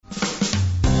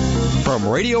From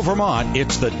Radio Vermont,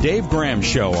 it's the Dave Graham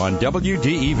Show on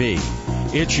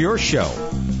WDEV. It's your show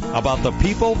about the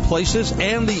people, places,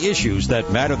 and the issues that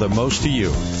matter the most to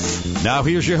you. Now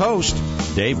here's your host,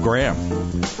 Dave Graham.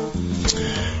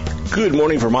 Good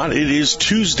morning, Vermont. It is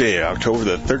Tuesday, October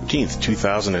the 13th,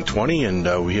 2020,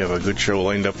 and we have a good show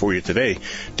lined up for you today.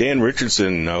 Dan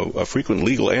Richardson, a frequent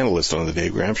legal analyst on the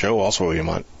Dave Graham Show, also a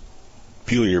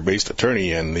Montpelier-based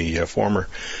attorney and the former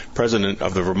president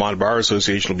of the Vermont Bar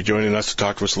Association, will be joining us to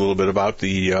talk to us a little bit about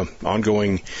the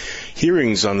ongoing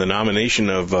hearings on the nomination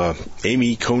of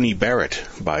Amy Coney Barrett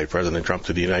by President Trump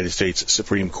to the United States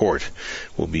Supreme Court.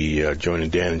 We'll be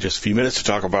joining Dan in just a few minutes to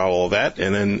talk about all of that,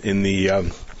 and then in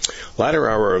the latter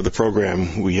hour of the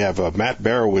program, we have Matt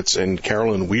Barewicz and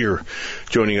Carolyn Weir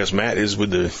joining us. Matt is with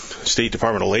the State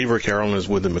Department of Labor. Carolyn is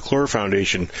with the McClure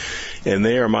Foundation, and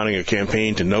they are mounting a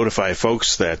campaign to notify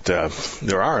folks that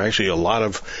there are actually a lot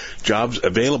of jobs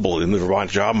available in the Vermont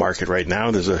job market right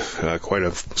now. There's quite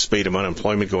a spate of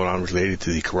unemployment going on related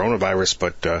to the coronavirus,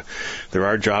 but there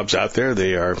are jobs out there.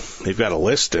 They've got a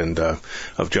list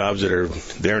of jobs that are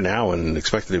there now and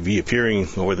expected to be appearing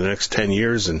over the next 10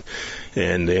 years, and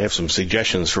they have some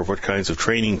suggestions for what kinds of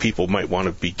training people might want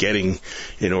to be getting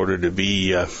in order to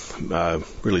be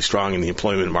really strong in the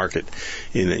employment market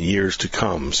in the years to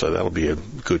come. So that'll be a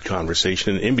good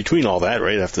conversation. And in between all that,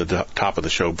 right after the top of the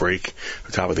show break,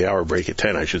 or top of the hour break at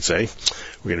 10, I should say,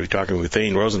 we're going to be talking with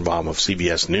Thane Rosenbaum of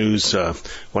CBS News. I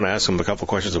want to ask him a couple of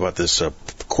questions about this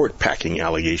court packing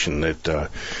allegation that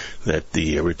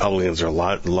the Republicans are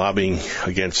lobbying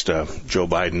against Joe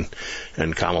Biden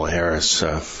and Kamala Harris.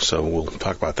 So we'll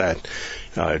talk about that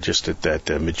just at that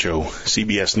mid-show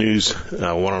CBS News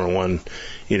one-on-one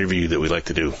interview that we like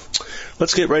to do.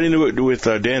 Let's get right into it with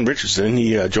Dan Richardson.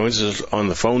 He joins us on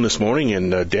the phone this morning.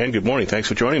 And Dan, good morning. Thanks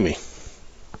for joining me.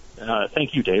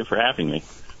 Thank you, Dave, for having me.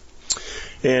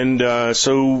 And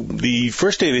so the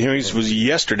first day of the hearings was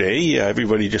yesterday.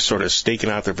 Everybody just sort of staking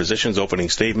out their positions, opening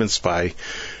statements by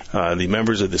the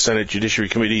members of the Senate Judiciary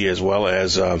Committee as well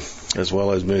as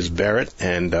Ms. Barrett.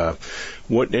 And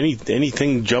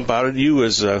anything jump out at you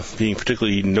as being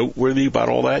particularly noteworthy about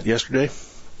all that yesterday?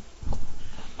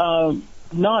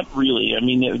 Not really. I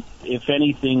mean, if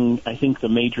anything, I think the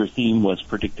major theme was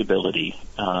predictability.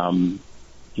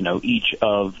 Each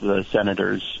of the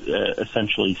senators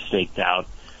essentially staked out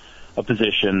a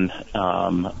position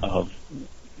of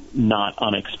not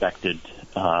unexpected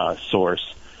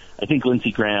source. I think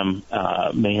Lindsey Graham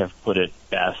may have put it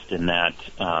best in that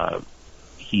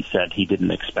he said he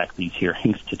didn't expect these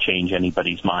hearings to change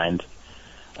anybody's mind.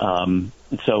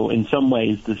 So in some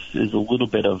ways, this is a little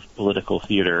bit of political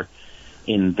theater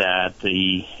in that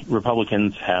the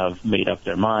Republicans have made up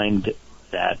their mind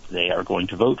that they are going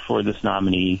to vote for this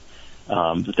nominee.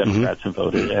 The Democrats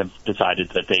have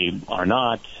decided that they are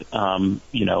not,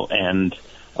 and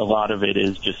a lot of it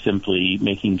is just simply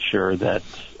making sure that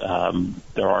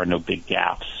there are no big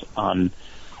gaps on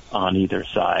either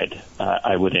side,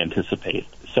 I would anticipate.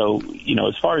 So,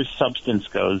 as far as substance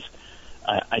goes,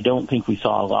 I don't think we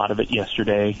saw a lot of it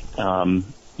yesterday.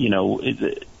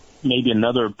 Maybe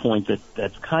another point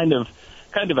that's kind of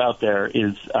out there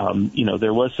is,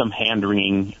 there was some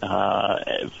hand-wringing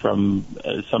from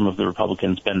some of the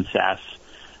Republicans. Ben Sass,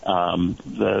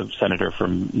 the senator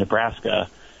from Nebraska,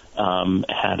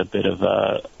 had a bit of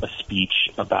a speech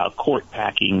about court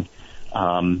packing.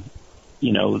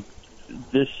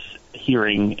 This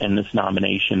hearing and this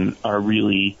nomination are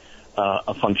really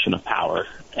a function of power,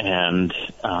 and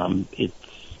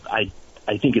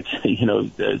I think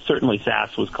it's, certainly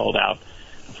Sass was called out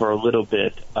for a little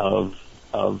bit of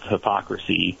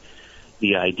hypocrisy,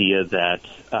 the idea that,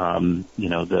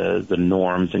 the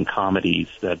norms and comedies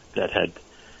that had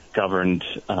governed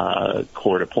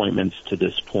court appointments to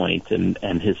this point,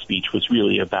 and his speech was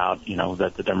really about,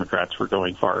 that the Democrats were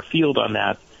going far afield on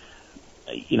that.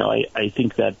 I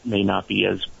think that may not be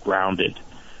as grounded,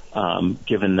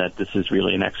 given that this is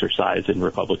really an exercise in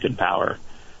Republican power,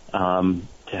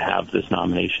 to have this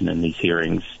nomination in these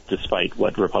hearings, despite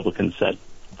what Republicans said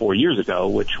 4 years ago,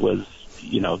 which was,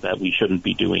 that we shouldn't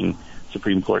be doing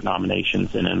Supreme Court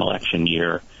nominations in an election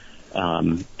year,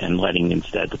 and letting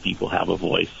instead the people have a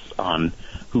voice on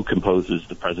who composes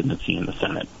the presidency and the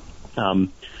Senate.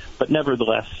 But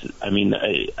nevertheless,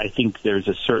 I think there's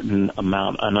a certain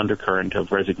amount, an undercurrent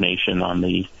of resignation on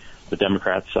the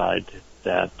Democrat side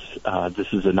that this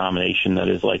is a nomination that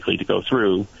is likely to go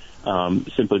through,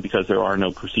 simply because there are no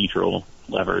procedural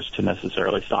levers to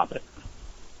necessarily stop it.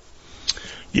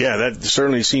 Yeah, that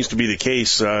certainly seems to be the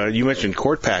case. You mentioned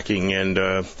court packing, and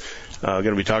Going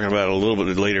to be talking about it a little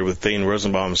bit later with Thane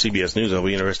Rosenbaum of CBS News. I'll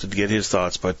be interested to get his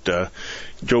thoughts. But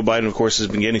Joe Biden, of course, has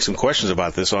been getting some questions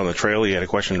about this on the trail. He had a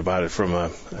question about it from, I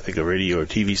think, a radio or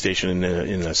TV station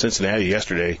in Cincinnati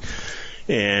yesterday.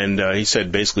 And he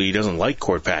said basically he doesn't like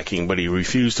court packing, but he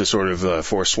refused to sort of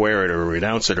forswear it or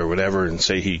renounce it or whatever and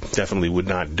say he definitely would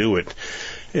not do it.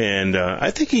 And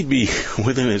I think he'd be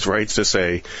within his rights to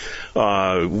say,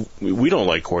 we don't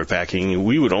like court packing.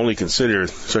 We would only consider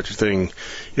such a thing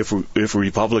if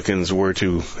Republicans were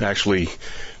to actually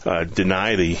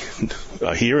deny the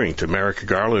hearing to Merrick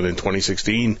Garland in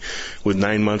 2016 with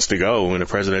 9 months to go in a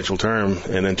presidential term,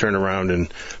 and then turn around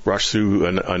and rush through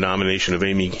a nomination of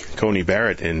Amy Coney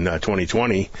Barrett in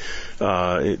 2020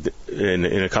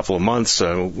 in a couple of months.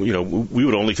 We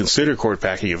would only consider court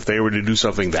packing if they were to do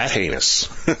something that heinous.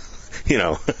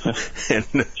 And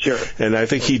sure. And I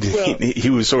think he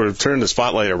would sort of turn the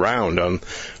spotlight around on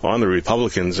the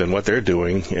Republicans and what they're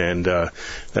doing, and that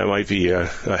might be a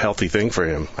healthy thing for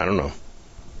him. I don't know.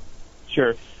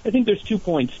 Sure. I think there's 2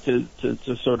 points to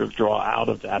sort of draw out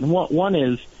of that. And one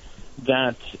is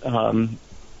that,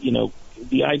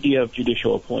 the idea of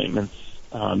judicial appointments,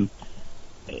 and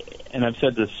I've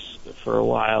said this for a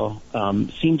while,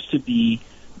 seems to be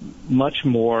much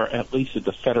more, at least at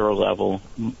the federal level,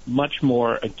 much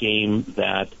more a game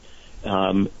that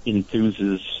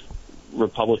enthuses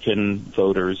Republican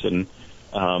voters and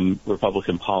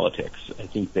Republican politics. I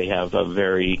think they have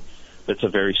that's a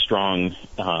very strong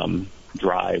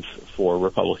drive for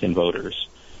Republican voters.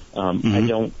 I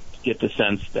don't get the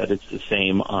sense that it's the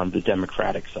same on the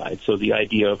Democratic side. So the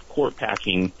idea of court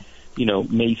packing,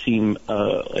 may seem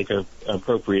like an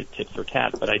appropriate tit for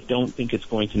tat, but I don't think it's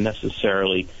going to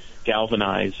necessarily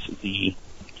galvanize the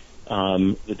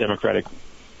Democratic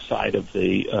side of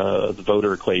the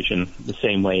voter equation the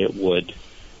same way it would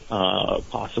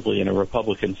possibly in a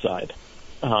Republican side.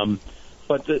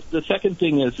 But the second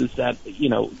thing is that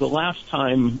the last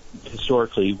time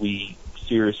historically we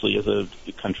seriously as a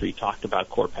country talked about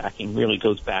court packing really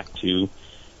goes back to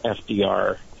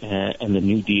FDR and the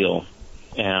New Deal.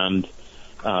 And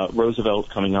Roosevelt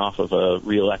coming off of a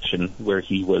re-election where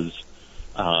he was,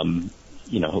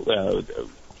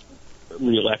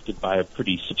 re-elected by a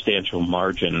pretty substantial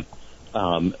margin,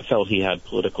 felt he had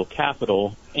political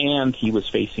capital, and he was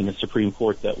facing a Supreme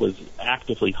Court that was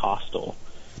actively hostile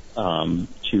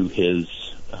to his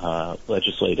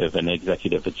legislative and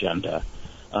executive agenda.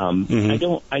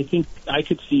 I think I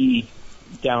could see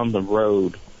down the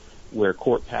road where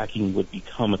court packing would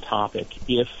become a topic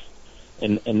if,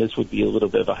 and this would be a little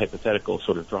bit of a hypothetical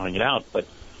sort of drawing it out, but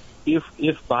if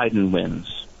Biden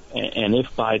wins, and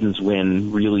if Biden's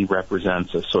win really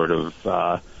represents a sort of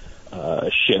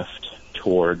shift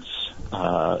towards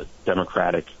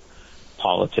Democratic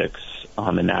politics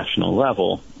on the national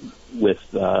level with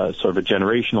sort of a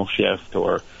generational shift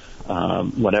or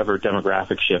whatever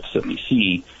demographic shifts that we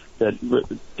see,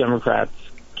 that Democrats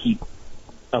keep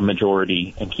a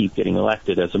majority and keep getting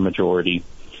elected as a majority,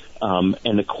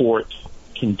 and the court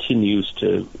continues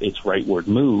to its rightward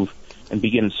move and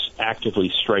begins actively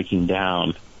striking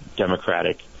down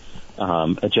Democratic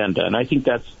agenda. And I think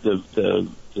that's the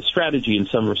strategy in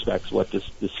some respects. What this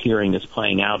hearing is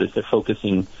playing out is they're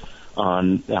focusing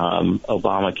on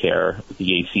Obamacare,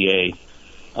 the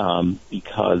ACA,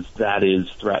 because that is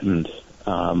threatened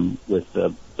with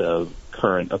the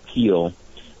current appeal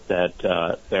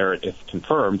that Barrett, if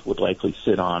confirmed, would likely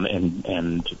sit on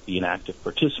and be an active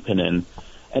participant in.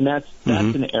 And that's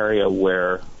an area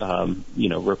where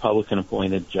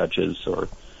Republican-appointed judges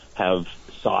have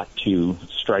sought to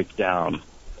strike down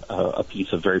a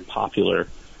piece of very popular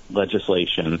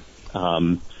legislation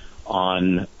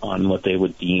on what they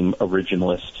would deem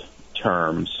originalist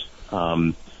terms,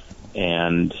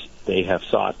 and they have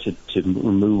sought to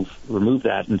remove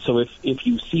that. And so if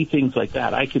you see things like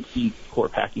that, I could see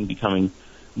court packing becoming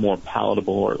more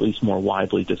palatable, or at least more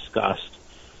widely discussed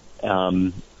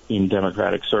in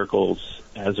Democratic circles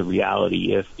as a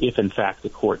reality if in fact the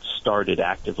court started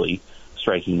actively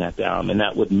striking that down. And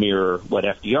that would mirror what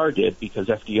FDR did, because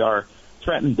FDR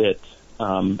threatened it,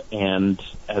 and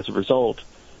as a result,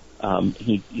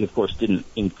 he of course didn't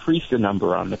increase the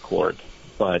number on the court,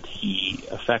 but he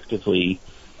effectively,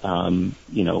 I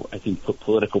think put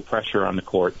political pressure on the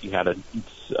court. You had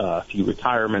a few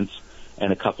retirements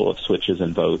and a couple of switches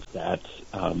in votes that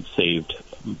saved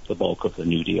the bulk of the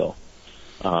New Deal,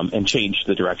 and changed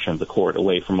the direction of the court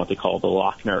away from what they call the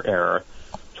Lochner era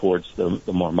towards the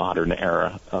more modern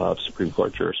era of Supreme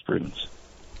Court jurisprudence.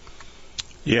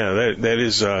 Yeah, that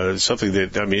is something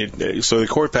that, so the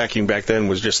court packing back then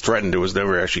was just threatened. It was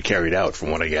never actually carried out,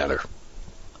 from what I gather.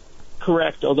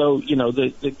 correct, although,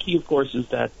 the key, of course, is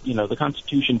that, the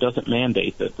Constitution doesn't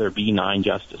mandate that there be 9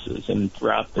 justices, and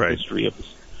throughout the history of the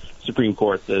Supreme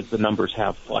Court, the numbers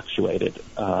have fluctuated,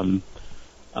 going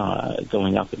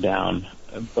up and down.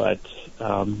 But,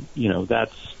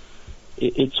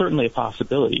 it's certainly a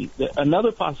possibility.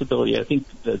 Another possibility, I think,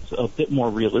 that's a bit more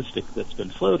realistic that's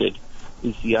been floated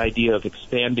is the idea of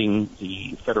expanding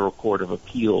the Federal Court of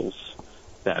Appeals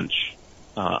bench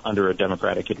under a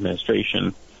Democratic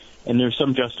administration. And there's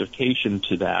some justification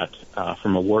to that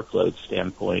from a workload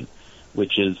standpoint,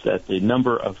 which is that the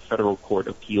number of Federal Court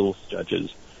Appeals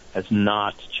judges has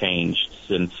not changed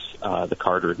since the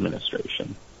Carter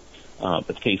administration. But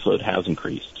the caseload has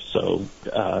increased. So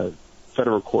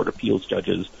Federal Court Appeals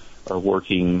judges are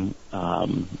working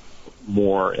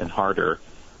more and harder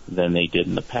than they did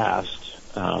in the past.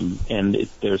 And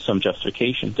there's some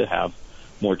justification to have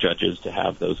more judges to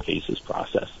have those cases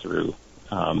processed through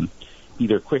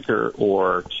either quicker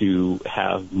or to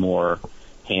have more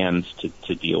hands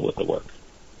to deal with the work.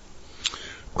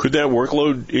 Could that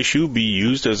workload issue be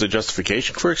used as a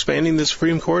justification for expanding the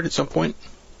Supreme Court at some point?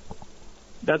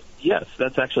 Yes,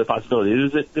 that's actually a possibility.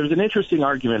 There's an interesting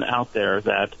argument out there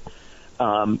that,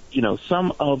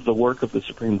 some of the work of the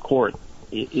Supreme Court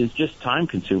is just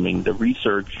time-consuming. The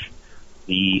research,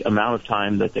 the amount of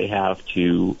time that they have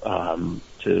to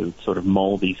sort of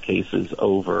mull these cases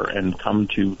over and come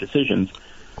to decisions.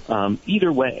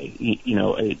 Either way,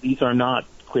 these are not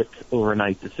quick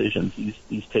overnight decisions.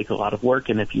 These take a lot of work,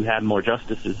 and if you had more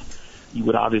justices, you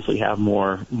would obviously have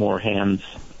more hands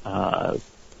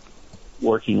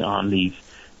working on these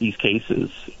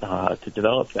cases to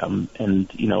develop them. And,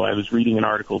 I was reading an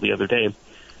article the other day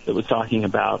that was talking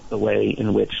about the way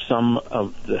in which some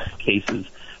of the cases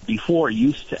before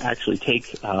used to actually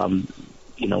take, when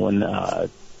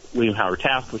William Howard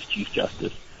Taft was Chief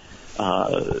Justice,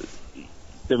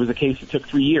 there was a case that took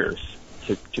 3 years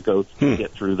to go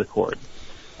get through the court.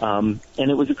 And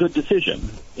it was a good decision.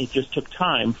 It just took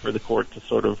time for the court to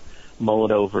sort of mull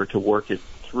it over, to work it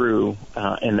through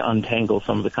and untangle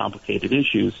some of the complicated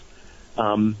issues.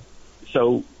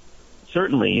 So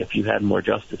certainly if you had more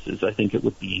justices, I think it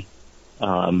would be,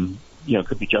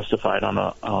 could be justified on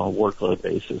a workload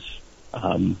basis.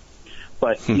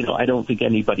 But, I don't think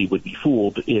anybody would be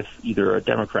fooled if either a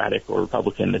Democratic or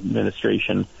Republican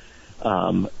administration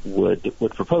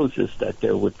would propose this, that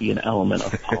there would be an element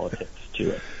of politics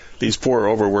to it. These poor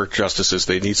overworked justices,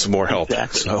 they need some more help.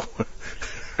 Exactly. So.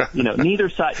 Neither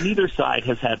side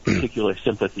has had particular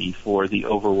sympathy for the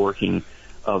overworking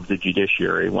of the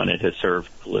judiciary when it has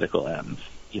served political ends.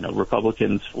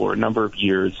 Republicans for a number of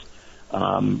years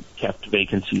kept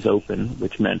vacancies open,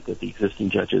 which meant that the existing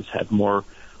judges had more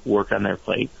work on their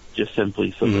plate, just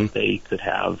simply so that they could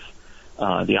have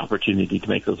the opportunity to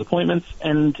make those appointments.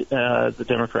 And the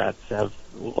Democrats have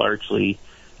largely,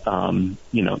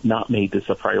 not made this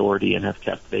a priority and have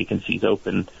kept vacancies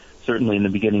open. Certainly in the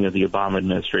beginning of the Obama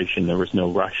administration, there was no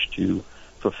rush to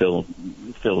fill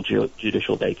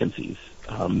judicial vacancies.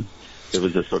 There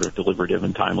was a sort of deliberative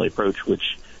and timely approach,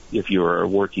 which if you were a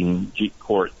working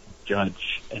court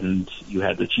judge and you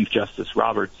had the Chief Justice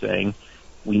Roberts saying,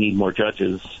 we need more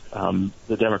judges,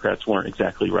 the Democrats weren't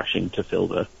exactly rushing to fill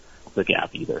the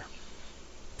gap either.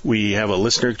 We have a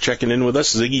listener checking in with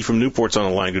us. Ziggy from Newport's on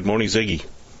the line. Good morning, Ziggy.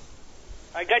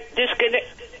 I got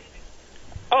disconnected.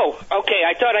 Oh, okay.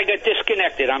 I thought I got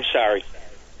disconnected. I'm sorry.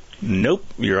 Nope.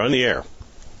 You're on the air.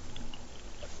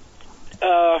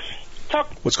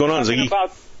 What's going on, Ziggy?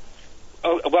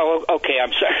 Okay.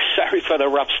 I'm sorry for the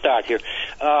rough start here.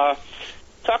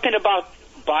 Talking about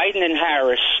Biden and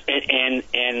Harris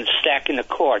and stacking the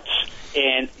courts,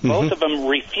 and both of them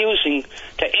refusing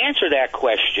to answer that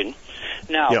question.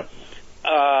 Now,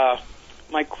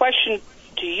 my question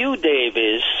to you, Dave,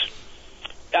 is,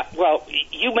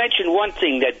 you mentioned one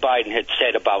thing that Biden had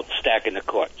said about stacking the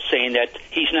court, saying that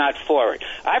he's not for it.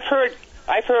 I've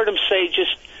heard him say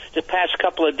just the past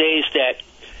couple of days that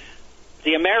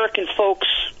the American folks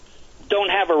don't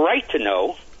have a right to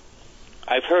know.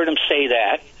 I've heard him say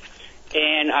that,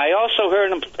 and I also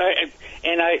heard him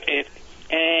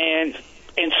and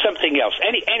something else.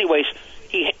 Anyways,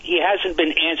 he hasn't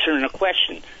been answering a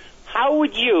question. How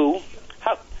would you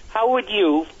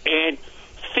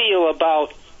feel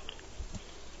about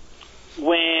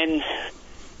when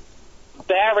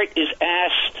Barrett is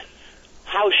asked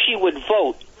how she would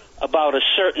vote about a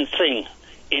certain thing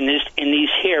in these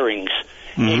hearings,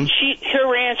 and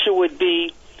her answer would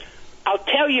be, "I'll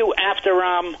tell you after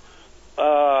I'm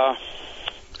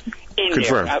in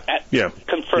confirmed." There.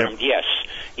 Confirmed. Yes.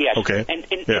 Okay. And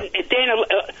Dan,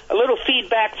 a little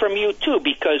feedback from you too,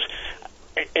 because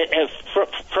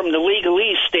from the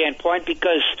legalese standpoint,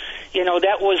 because,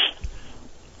 that was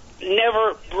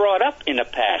never brought up in the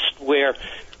past, where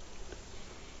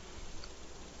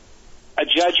a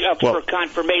judge up for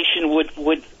confirmation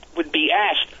would be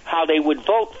asked how they would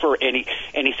vote for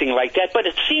anything like that. But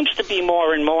it seems to be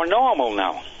more and more normal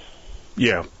now.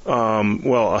 Yeah.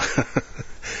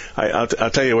 I'll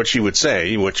tell you what she would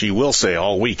say, what she will say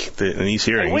all week in these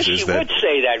hearings. I wish she would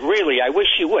say that, really. I wish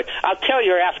she would. I'll tell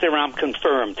you after I'm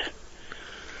confirmed.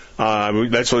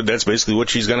 That's basically what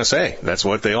she's going to say. That's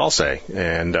what they all say.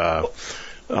 And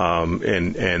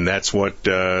that's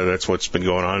what's been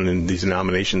going on in these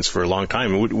nominations for a long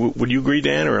time. Would you agree,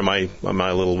 Dan, or am I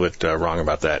a little bit wrong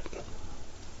about that?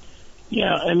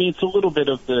 Yeah, I mean, it's a little bit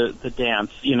of the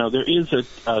dance. There is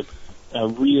a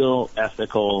real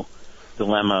ethical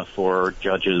dilemma for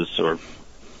judges or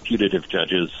putative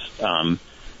judges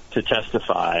to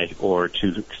testify or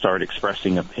to start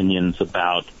expressing opinions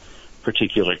about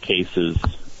particular cases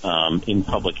in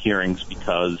public hearings,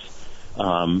 because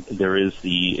there is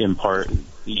the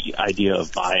idea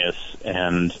of bias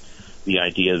and the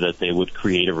idea that they would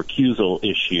create a recusal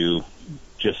issue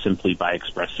just simply by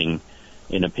expressing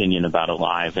an opinion about a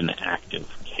live and active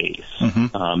case.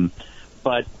 Mm-hmm.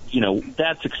 But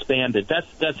that's expanded.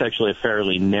 That's actually a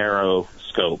fairly narrow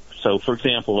scope. So, for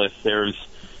example, if there's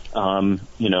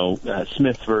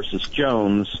Smith versus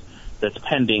Jones that's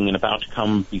pending and about to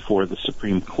come before the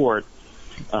Supreme Court,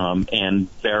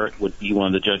 and Barrett would be one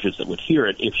of the judges that would hear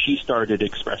it, if she started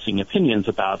expressing opinions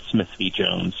about Smith v.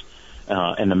 Jones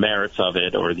and the merits of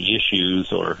it, or the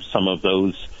issues, or some of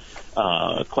those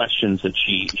questions that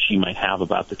she might have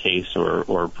about the case,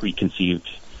 or preconceived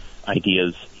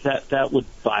ideas, that would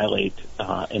violate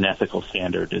an ethical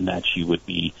standard, in that she would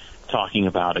be talking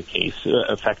about a case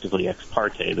effectively ex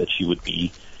parte that she would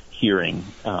be hearing.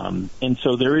 And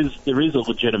so there is a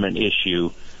legitimate issue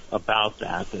about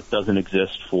that doesn't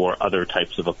exist for other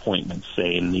types of appointments,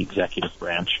 say in the executive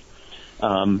branch.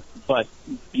 But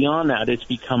beyond that, it's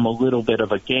become a little bit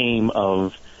of a game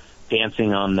of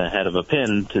dancing on the head of a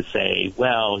pin to say,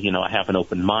 well, I have an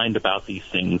open mind about these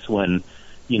things, when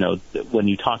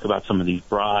you talk about some of these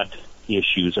broad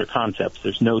issues or concepts,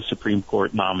 there's no Supreme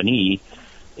Court nominee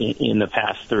in the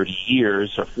past 30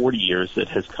 years or 40 years that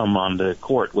has come on the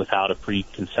court without a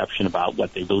preconception about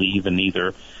what they believe, and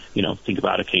either, think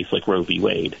about a case like Roe v.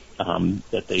 Wade,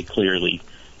 that they clearly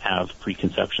have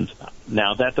preconceptions about.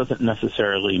 Now, that doesn't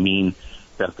necessarily mean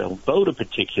that they'll vote a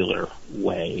particular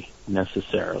way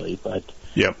necessarily, but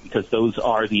because those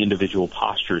are the individual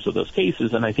postures of those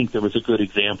cases. And I think there was a good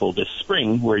example this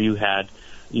spring where you had,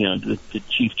 the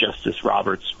Chief Justice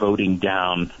Roberts voting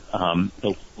down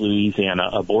the Louisiana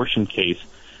abortion case,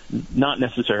 not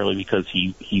necessarily because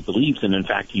he believes in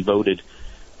fact, he voted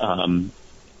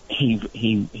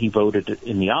he voted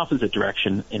in the opposite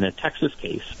direction in a Texas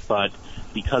case, but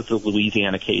because the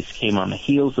Louisiana case came on the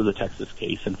heels of the Texas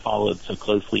case and followed so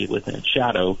closely within its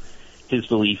shadow, his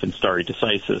belief in stare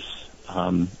decisis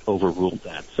overruled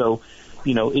that. So,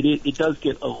 it does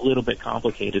get a little bit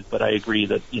complicated, but I agree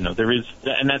that, there is,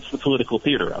 and that's the political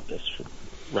theater of this,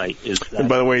 right? And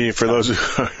by the way, for those who,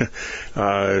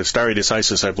 stare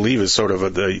decisis, I believe, is sort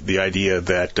of the idea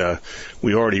that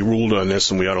we already ruled on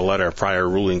this and we ought to let our prior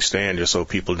ruling stand, just so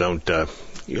people don't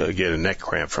get a neck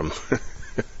cramp from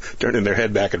turning their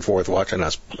head back and forth watching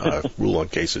us rule on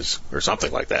cases or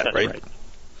something like that, right?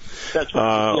 That's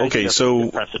right. Okay, so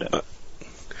precedent.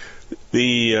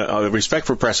 The respect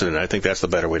for precedent, I think that's the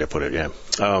better way to put it, yeah.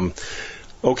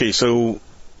 Okay, so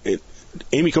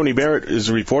Amy Coney Barrett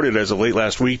is reported as of late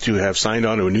last week to have signed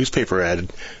on to a newspaper ad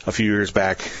a few years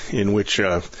back in which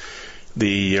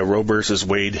the Roe versus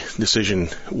Wade decision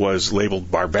was labeled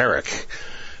barbaric.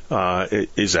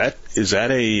 Is that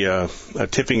a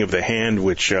tipping of the hand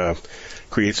which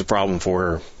creates a problem for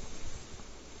her?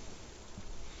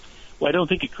 Well, I don't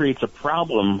think it creates a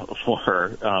problem for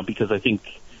her because I think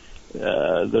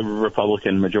the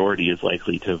Republican majority is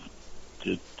likely to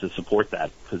support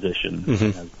that position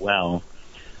as well.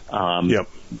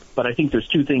 But I think there's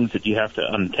two things that you have to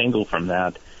untangle from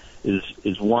that.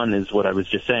 Is one is what I was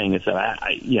just saying, is that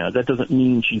that doesn't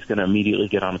mean she's going to immediately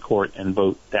get on court and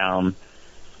vote down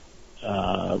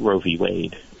Roe v.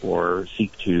 Wade or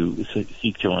seek to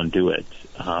undo it.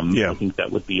 I think that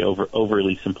would be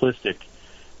overly simplistic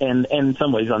and in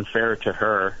some ways unfair to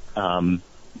her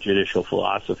judicial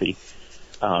philosophy.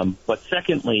 But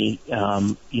secondly,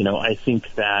 I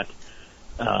think that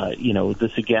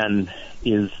this again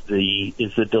is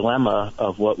the dilemma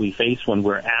of what we face when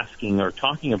we're asking or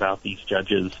talking about these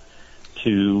judges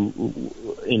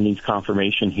in these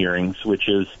confirmation hearings, which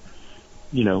is,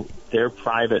 their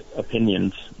private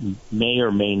opinions may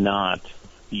or may not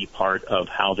be part of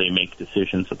how they make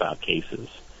decisions about cases.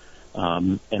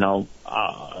 And I'll,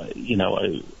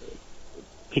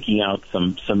 picking out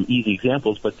some easy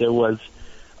examples, but there was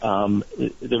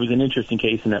an interesting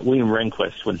case in that William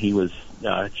Rehnquist, when he was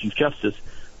Chief Justice,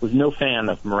 was no fan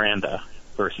of Miranda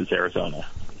versus Arizona.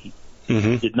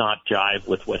 He did not jive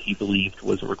with what he believed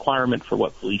was a requirement for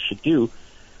what police should do.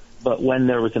 But when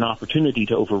there was an opportunity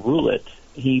to overrule it,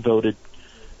 he voted.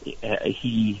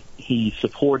 He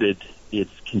supported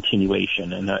its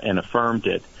continuation and affirmed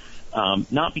it,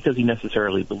 not because he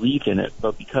necessarily believed in it,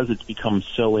 but because it's become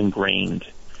so ingrained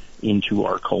into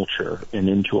our culture and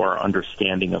into our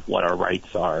understanding of what our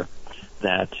rights are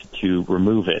that to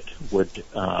remove it would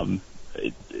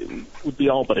be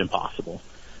all but impossible.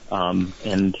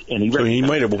 And he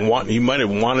might have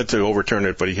wanted to overturn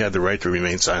it, but he had the right to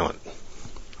remain silent.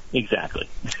 Exactly.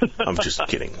 I'm just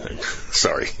kidding.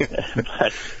 Sorry.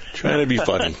 Trying to be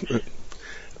funny.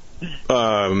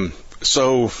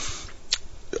 So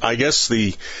I guess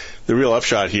the real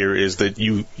upshot here is that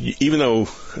even though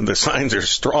the signs are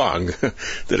strong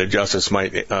that a justice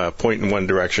might point in one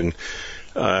direction,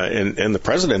 and the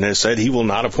president has said he will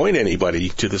not appoint anybody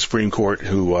to the Supreme Court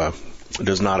who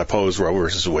does not oppose Roe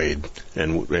versus Wade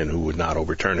and who would not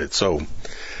overturn it. So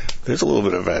there's a little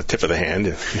bit of a tip of the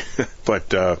hand,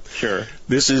 but sure.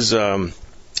 This is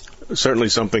certainly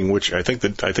something which I think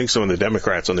some of the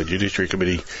Democrats on the Judiciary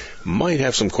Committee might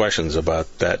have some questions about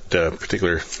that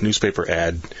particular newspaper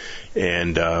ad.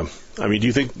 And do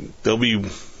you think they'll be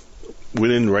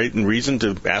within right and reason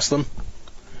to ask them?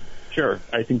 Sure,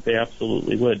 I think they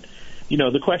absolutely would.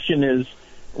 The question is,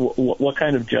 what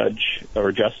kind of judge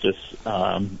or justice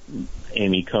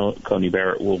Amy Coney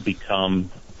Barrett will become,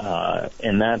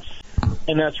 and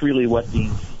that's really what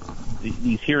these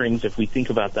hearings, if we think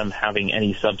about them having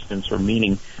any substance or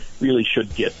meaning, really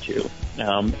should get to.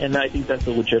 And I think that's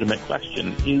a legitimate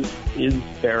question. Is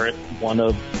Barrett one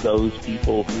of those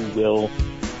people who will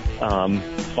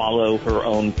follow her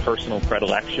own personal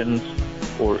predilections,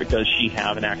 or does she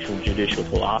have an actual judicial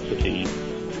philosophy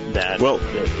that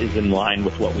is in line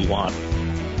with what we want?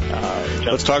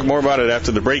 Let's talk more about it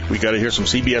after the break. We got to hear some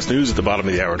CBS News at the bottom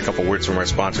of the hour and a couple words from our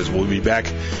sponsors. We'll be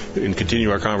back and continue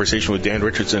our conversation with Dan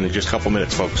Richardson in just a couple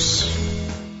minutes, folks.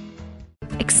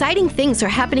 Exciting things are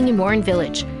happening in Warren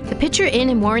Village. The Pitcher Inn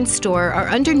and Warren store are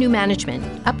under new management.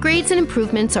 Upgrades and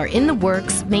improvements are in the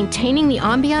works, maintaining the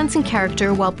ambiance and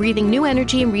character while breathing new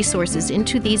energy and resources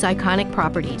into these iconic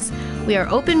properties. We are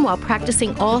open while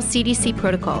practicing all CDC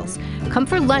protocols. Come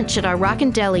for lunch at our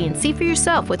Rockin' Deli and see for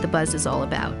yourself what the buzz is all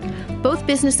about. Both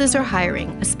businesses are hiring,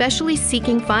 especially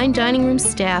seeking fine dining room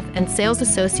staff and sales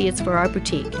associates for our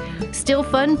boutique. Still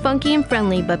fun, funky, and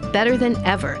friendly, but better than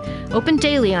ever. Open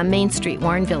daily on Main Street,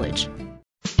 Warren Village.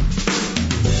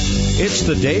 It's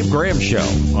the Dave Graham Show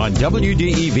on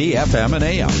WDEV FM and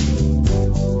AM.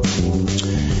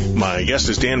 My guest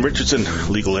is Dan Richardson,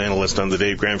 legal analyst on the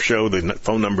Dave Graham Show. The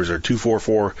phone numbers are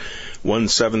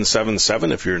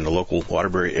 244-1777 if you're in the local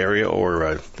Waterbury area,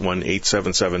 or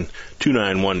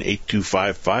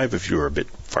 1-877-291-8255 if you're a bit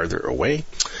farther away.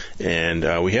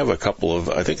 And we have a couple of,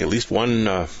 I think at least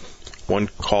one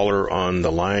caller on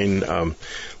the line.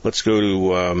 Let's go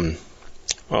to...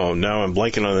 now I'm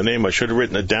blanking on the name. I should have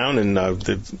written it down, and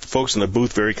the folks in the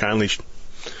booth very kindly...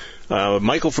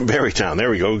 Michael from Barrytown. There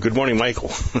we go. Good morning,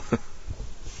 Michael.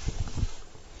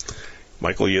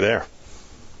 Michael, you there?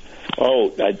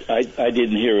 Oh, I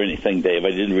didn't hear anything, Dave.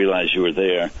 I didn't realize you were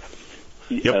there.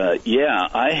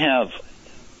 Yep. I have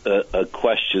a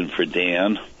question for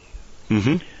Dan.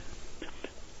 Mm-hmm.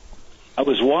 I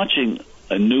was watching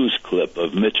a news clip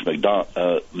of Mitch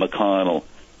McConnell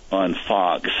on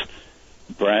Fox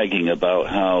bragging about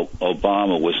how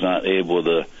Obama was not able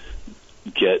to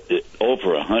get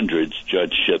over 100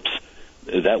 judgeships.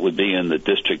 That would be in the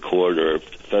district court or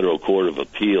federal court of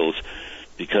appeals,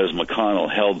 because McConnell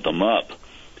held them up.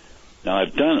 Now,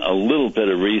 I've done a little bit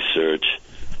of research,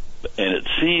 and it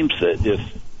seems that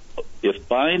if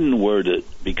Biden were to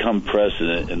become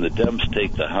president and the Dems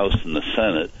take the House and the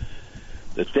Senate,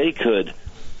 that they could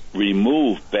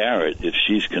remove Barrett, if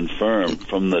she's confirmed,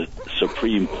 from the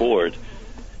Supreme Court,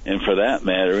 and for that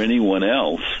matter, anyone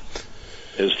else,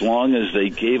 as long as they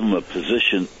gave them a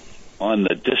position on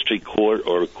the district court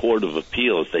or court of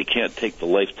appeals. They can't take the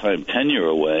lifetime tenure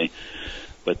away,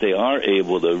 but they are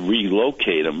able to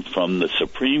relocate them from the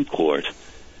Supreme Court.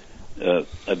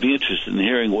 I'd be interested in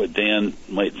hearing what Dan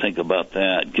might think about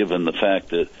that, given the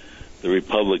fact that the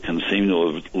Republicans seem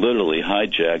to have literally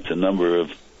hijacked a number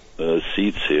of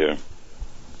seats here.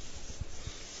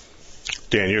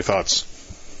 Dan, your thoughts?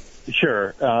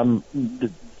 Sure. I'm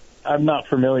not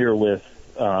familiar with,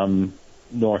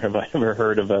 nor have I ever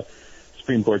heard of a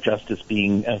Supreme Court justice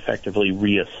being effectively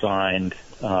reassigned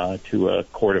to a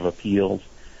court of appeals.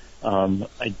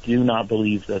 I do not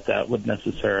believe that would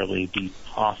necessarily be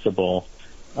possible.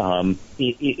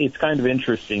 It's kind of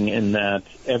interesting in that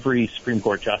every Supreme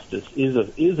Court justice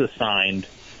is assigned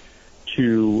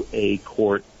to a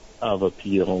court of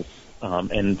appeals,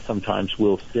 and sometimes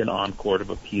will sit on court of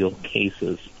appeal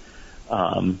cases.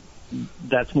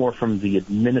 That's more from the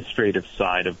administrative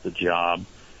side of the job,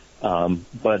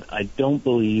 but I don't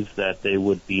believe that they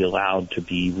would be allowed to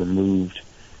be removed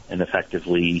and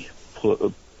effectively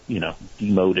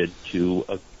demoted to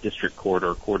a district court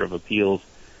or court of appeals.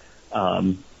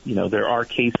 There are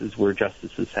cases where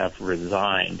justices have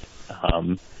resigned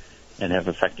and have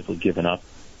effectively given up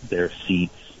their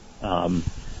seats. At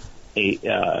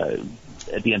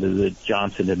the end of the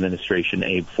Johnson administration,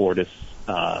 Abe Fortas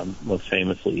most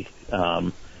famously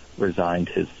resigned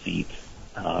his seat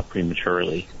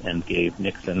prematurely and gave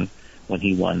Nixon, when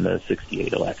he won the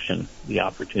 1968 election, the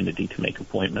opportunity to make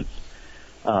appointments.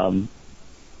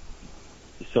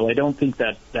 So I don't think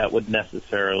that would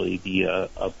necessarily be a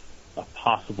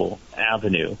possible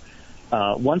avenue.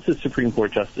 Once a Supreme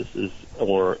Court justice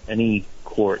or any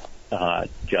court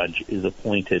judge is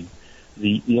appointed,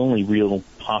 the only real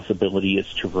possibility is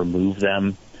to remove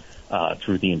them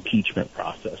through the impeachment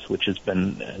process, which has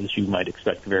been, as you might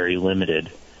expect, very limited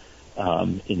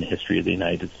in the history of the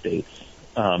United States.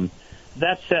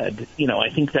 That said, I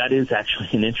think that is actually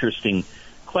an interesting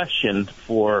question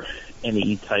for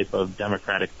any type of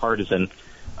Democratic partisan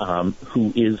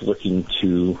who is looking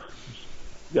to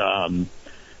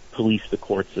police the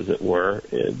courts, as it were,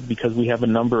 because we have a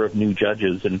number of new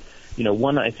judges. And,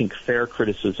 one, I think, fair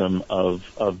criticism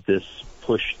of this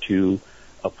push to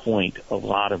appoint a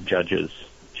lot of judges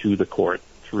to the court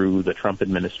through the Trump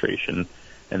administration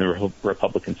and the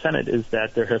Republican Senate is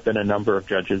that there have been a number of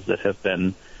judges that have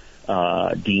been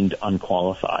deemed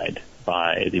unqualified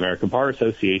by the American Bar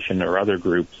Association or other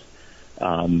groups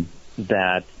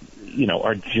that,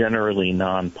 are generally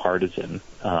nonpartisan.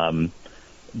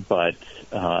 But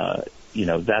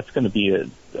that's going to be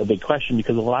a big question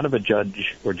because a lot of a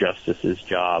judge or justice's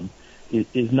job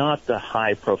is not the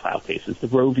high-profile cases. The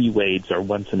Roe v. Wade's are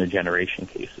once-in-a-generation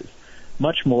cases.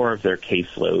 Much more of their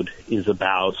caseload is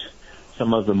about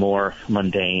some of the more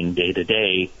mundane,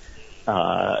 day-to-day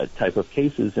type of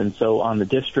cases. And so on the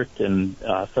district and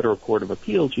federal court of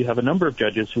appeals, you have a number of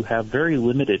judges who have very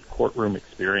limited courtroom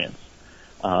experience.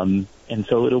 And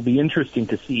so it'll be interesting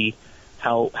to see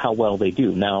how well they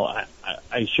do. Now,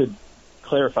 I should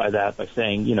clarify that by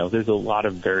saying, there's a lot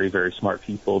of very, very smart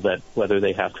people that, whether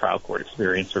they have trial court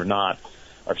experience or not,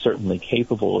 are certainly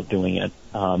capable of doing it.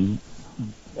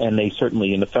 And they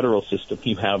certainly, in the federal system,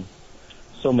 you have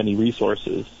so many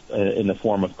resources in the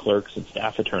form of clerks and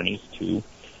staff attorneys to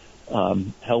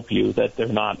help you that they're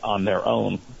not on their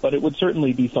own. But it would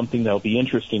certainly be something that will be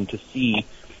interesting to see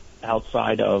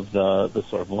outside of the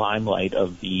sort of limelight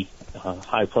of the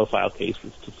high-profile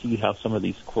cases, to see how some of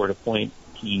these court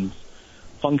appointees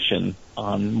function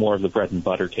on more of the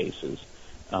bread-and-butter cases.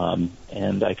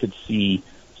 And I could see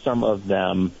some of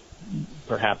them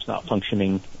perhaps not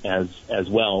functioning as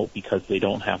well because they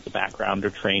don't have the background or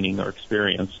training or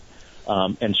experience,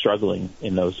 and struggling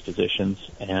in those positions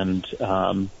and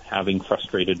having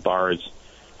frustrated bars,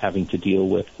 having to deal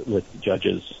with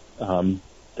judges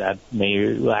that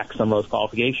may lack some of those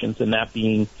qualifications, and that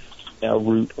being a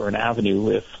route or an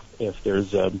avenue if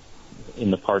there's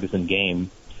in the partisan game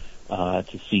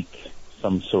to seek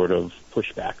some sort of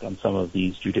pushback on some of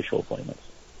these judicial appointments.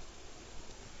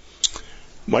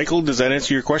 Michael, does that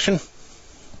answer your question? I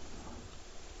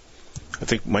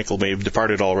think Michael may have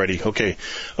departed already. Okay.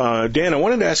 Dan, I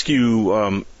wanted to ask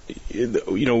you,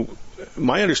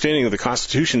 my understanding of the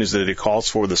Constitution is that it calls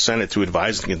for the Senate to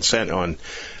advise and consent on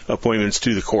appointments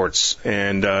to the courts.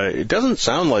 And it doesn't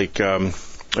sound like,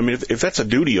 if that's a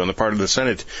duty on the part of the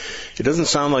Senate, it doesn't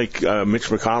sound like Mitch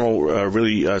McConnell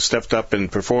really stepped up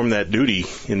and performed that duty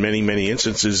in many, many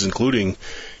instances, including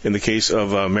in the case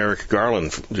of Merrick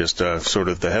Garland, just sort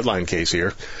of the headline case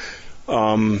here.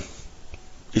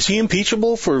 Is he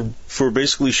impeachable for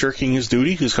basically shirking his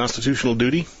duty, his constitutional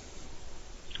duty?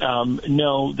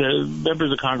 No, the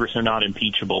members of Congress are not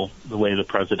impeachable the way the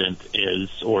president is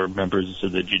or members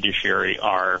of the judiciary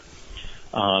are.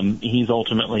 He's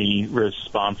ultimately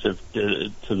responsive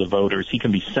to the voters. He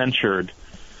can be censured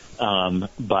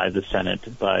by the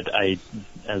Senate, but I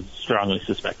strongly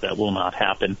suspect that will not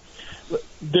happen.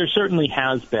 There certainly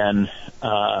has been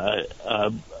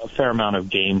a fair amount of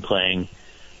game playing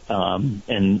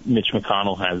And Mitch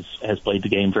McConnell has played the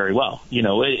game very well.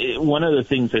 One of the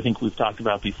things I think we've talked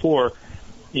about before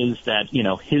is that,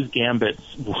 his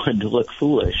gambits would look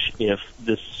foolish if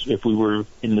we were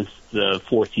in the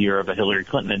fourth year of a Hillary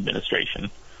Clinton administration,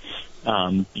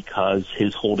 because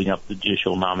his holding up the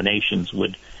judicial nominations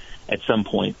would at some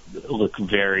point look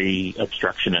very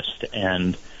obstructionist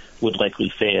and would likely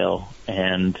fail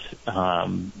and,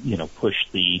 push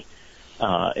the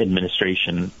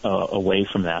administration away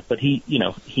from that. But he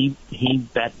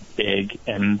bet big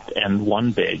and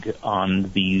won big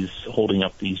on holding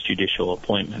up these judicial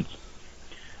appointments.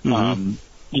 Mm-hmm.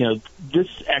 This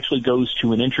actually goes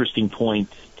to an interesting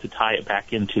point to tie it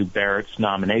back into Barrett's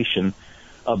nomination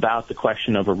about the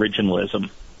question of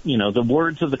originalism. The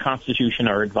words of the Constitution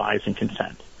are advise and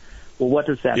consent. Well, what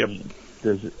does that mean?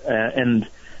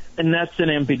 And that's an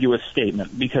ambiguous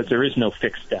statement because there is no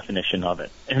fixed definition of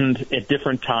it. And at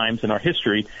different times in our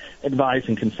history, advise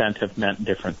and consent have meant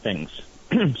different things.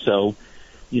 So,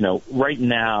 right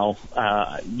now,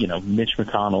 Mitch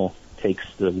McConnell takes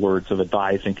the words of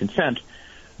advise and consent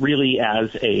really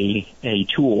as a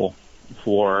tool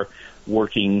for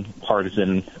working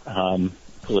partisan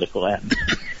political ends,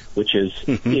 which is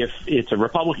if it's a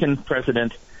Republican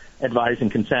president, advise and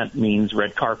consent means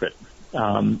red carpet.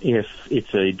 If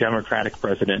it's a Democratic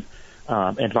president,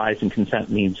 advise and consent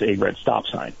means a red stop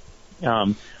sign,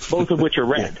 both of which are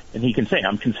red. And he can say,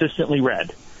 I'm consistently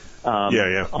red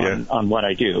on what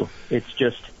I do. It's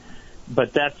just,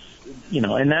 but that's,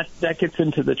 and that gets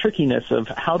into the trickiness of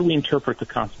how do we interpret the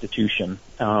Constitution?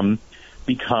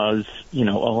 Because, a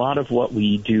lot of what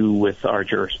we do with our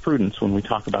jurisprudence when we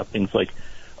talk about things like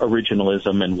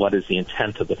originalism and what is the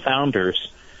intent of the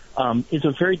founders is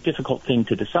a very difficult thing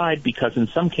to decide because in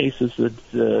some cases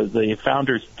the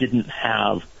founders didn't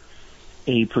have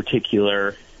a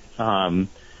particular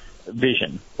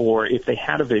vision, or if they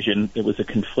had a vision, it was a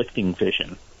conflicting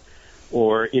vision,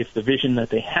 or if the vision that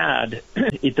they had,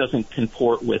 it doesn't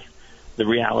comport with the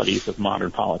realities of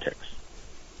modern politics.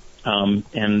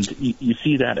 And you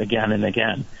see that again and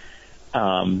again.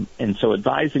 And so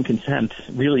advise and consent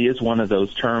really is one of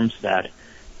those terms that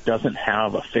doesn't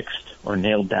have a fixed or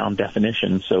nailed down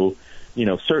definition. So,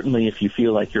 certainly if you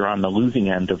feel like you're on the losing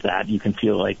end of that, you can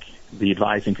feel like the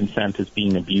advise and consent is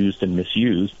being abused and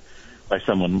misused by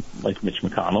someone like Mitch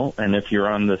McConnell. And if you're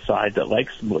on the side that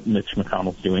likes what Mitch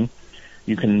McConnell's doing,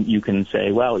 you can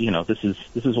say, well, this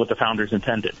is what the founders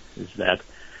intended, is that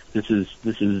this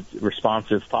is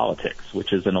responsive politics,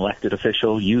 which is an elected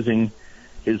official using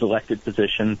his elected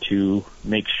position to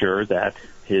make sure that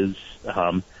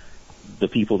the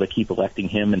people that keep electing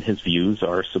him and his views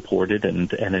are supported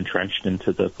and entrenched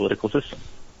into the political system.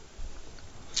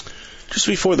 Just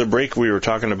before the break, we were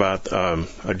talking about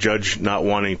a judge not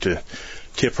wanting to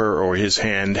tip her or his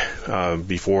hand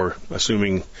before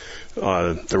assuming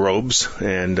the robes,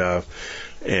 and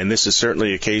this is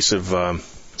certainly a case of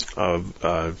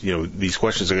these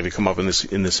questions are going to come up in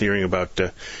this hearing about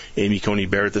Amy Coney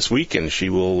Barrett this week, and she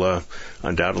will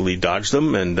undoubtedly dodge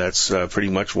them, and that's pretty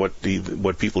much what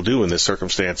people do in this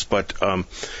circumstance. But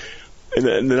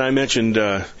and then I mentioned,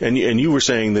 and you were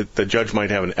saying that the judge might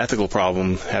have an ethical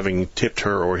problem having tipped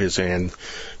her or his hand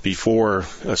before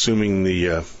assuming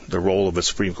the role of a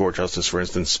Supreme Court justice, for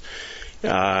instance.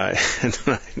 And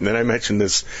then I mentioned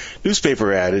this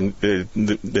newspaper ad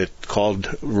that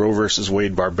called Roe versus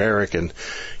Wade barbaric, and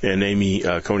Amy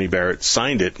Coney Barrett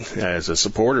signed it as a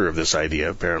supporter of this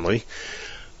idea, apparently.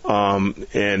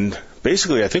 And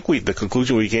basically, I think the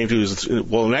conclusion we came to is,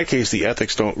 well, in that case, the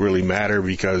ethics don't really matter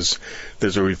because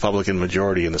there's a Republican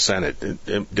majority in the Senate.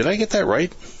 Did I get that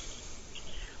right?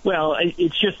 Well,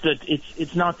 it's just that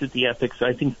it's not that the ethics.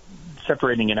 I think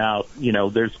separating it out,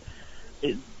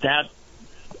 that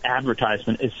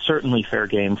advertisement is certainly fair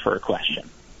game for a question,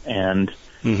 and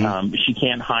she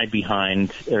can't hide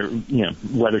behind,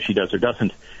 whether she does or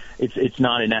doesn't. It's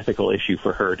not an ethical issue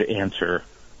for her to answer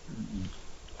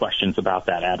questions about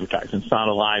that advertisement. It's not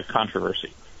a live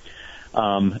controversy.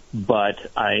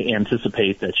 But I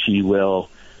anticipate that she will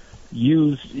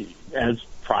use, as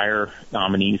prior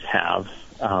nominees have,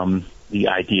 the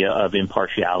idea of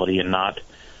impartiality and not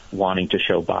wanting to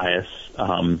show bias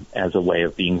as a way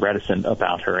of being reticent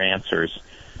about her answers.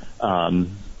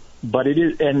 But it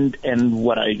is, and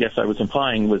what I guess I was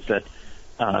implying was that,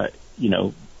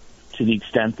 to the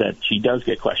extent that she does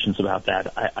get questions about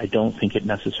that, I don't think it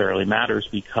necessarily matters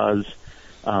because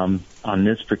on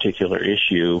this particular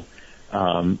issue,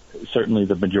 certainly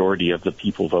the majority of the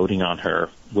people voting on her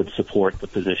would support the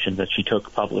position that she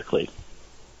took publicly,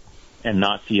 and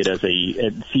not see it as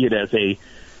a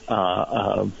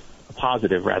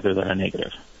positive rather than a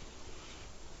negative.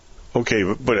 Okay,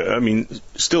 but I mean,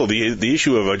 still, the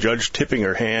issue of a judge tipping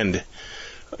her hand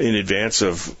in advance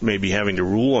of maybe having to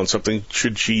rule on something,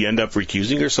 should she end up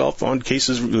recusing herself on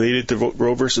cases related to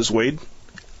Roe versus Wade?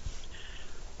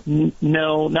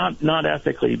 No, not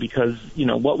ethically, because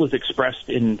what was expressed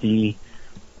in the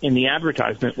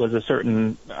advertisement was a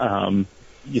certain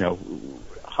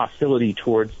hostility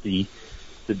towards the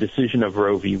decision of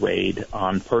Roe v. Wade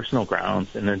on personal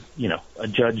grounds, and then a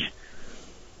judge.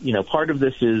 Part of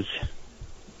this is,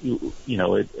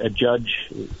 a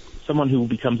judge, someone who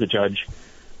becomes a judge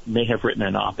may have written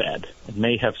an op-ed and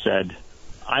may have said,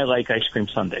 I like ice cream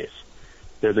sundaes.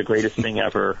 They're the greatest thing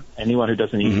ever. Anyone who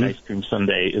doesn't eat an ice cream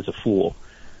sundae is a fool.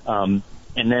 And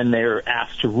then they're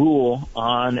asked to rule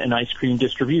on an ice cream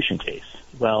distribution case.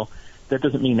 Well, that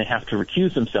doesn't mean they have to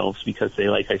recuse themselves because they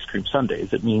like ice cream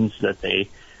sundaes. It means that they,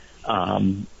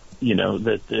 that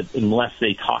unless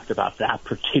they talked about that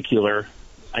particular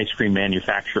ice cream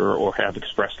manufacturer or have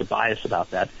expressed a bias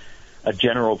about that, a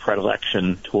general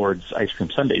predilection towards ice cream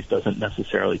sundaes doesn't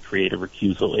necessarily create a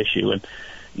recusal issue. And,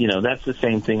 that's the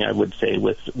same thing I would say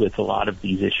with a lot of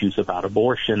these issues about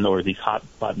abortion or these hot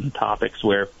button topics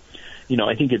where,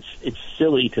 I think it's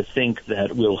silly to think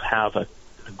that we'll have a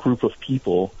group of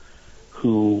people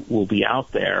who will be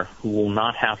out there who will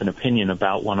not have an opinion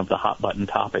about one of the hot button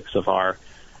topics of our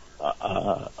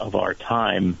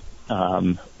time,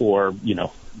 or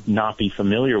not be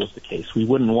familiar with the case. We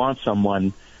wouldn't want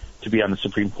someone to be on the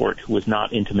Supreme Court who was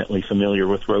not intimately familiar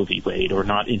with Roe v. Wade or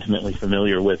not intimately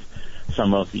familiar with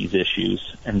some of these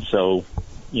issues. And so,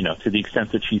 to the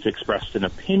extent that she's expressed an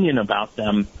opinion about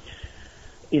them,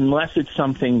 unless it's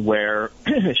something where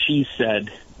she said,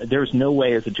 there's no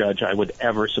way as a judge I would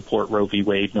ever support Roe v.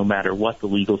 Wade no matter what the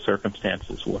legal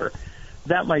circumstances were,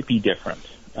 that might be different.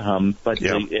 But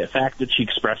the fact that she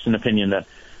expressed an opinion that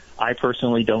I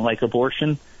personally don't like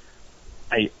abortion,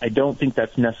 I don't think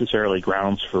that's necessarily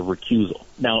grounds for recusal.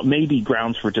 Now, it may be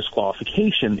grounds for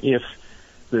disqualification if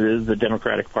the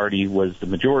Democratic Party was the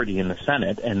majority in the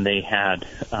Senate and they had,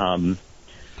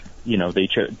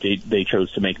 they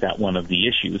chose to make that one of the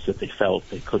issues that they felt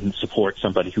they couldn't support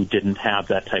somebody who didn't have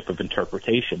that type of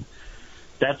interpretation.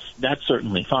 That's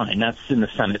certainly fine. That's in the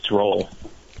Senate's role.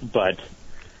 But,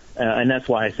 and that's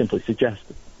why I simply suggest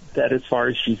that as far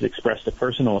as she's expressed a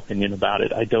personal opinion about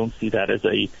it, I don't see that as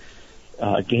a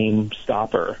game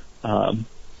stopper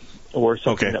or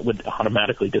something that would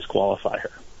automatically disqualify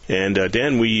her. And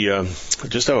Dan, we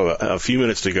just have a few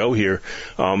minutes to go here.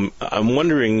 I'm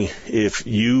wondering if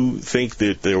you think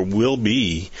that there will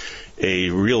be a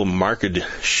real marked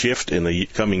shift in the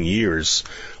coming years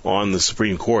on the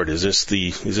Supreme Court. Is this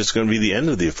going to be the end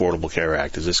of the Affordable Care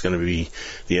Act? Is this going to be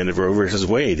the end of Roe versus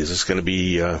Wade? Is this going to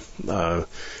be a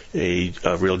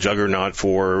real juggernaut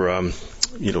for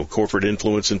corporate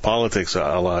influence in politics,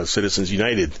 a la Citizens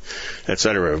United, et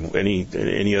cetera?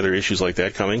 Any other issues like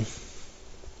that coming?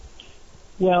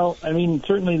 Well, I mean,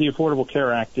 certainly the Affordable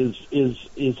Care Act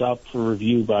is up for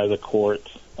review by the court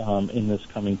in this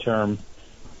coming term.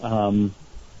 We'll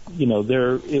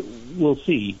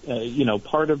see.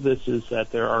 Part of this is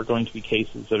that there are going to be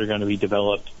cases that are going to be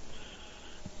developed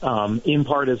in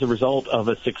part as a result of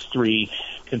a 6-3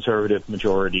 conservative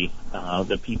majority.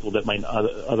 The people that might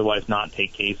otherwise not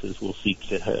take cases will seek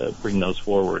to bring those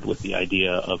forward with the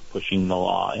idea of pushing the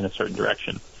law in a certain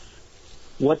direction.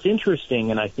 What's interesting,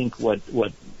 and I think what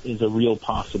is a real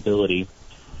possibility,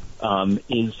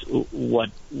 is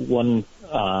what one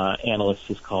analyst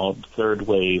has called third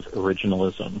wave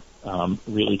originalism,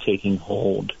 really taking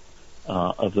hold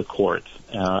of the court.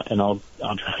 And I'll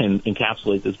try and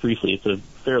encapsulate this briefly. It's a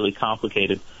fairly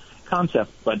complicated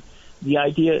concept, but the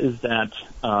idea is that,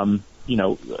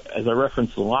 as I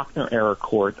referenced, the Lochner-era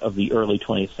court of the early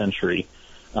 20th century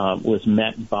was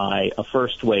met by a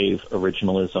first wave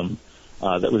originalism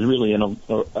that was really a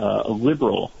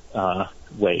liberal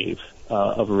wave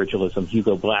of originalism.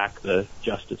 Hugo Black, the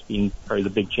justice, being probably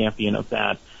the big champion of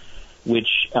that,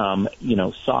 which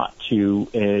sought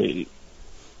to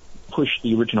push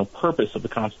the original purpose of the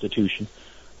Constitution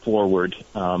forward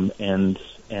and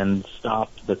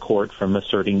stop the court from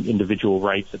asserting individual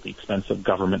rights at the expense of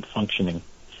government functioning.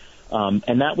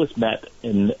 And that was met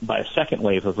by a second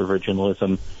wave of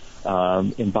originalism,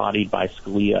 embodied by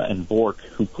Scalia and Bork,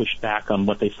 who pushed back on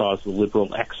what they saw as the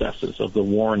liberal excesses of the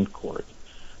Warren Court,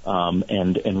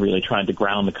 and really trying to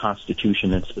ground the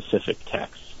Constitution in specific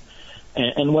texts.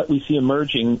 And what we see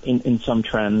emerging in some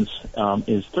trends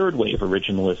is third wave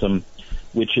originalism,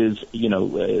 which is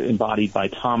embodied by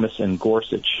Thomas and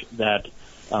Gorsuch, that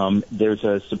there's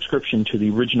a subscription to the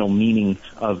original meaning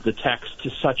of the text to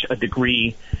such a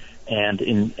degree and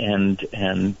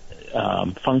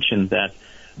function that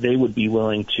they would be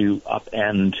willing to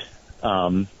upend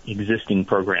existing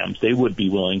programs. They would be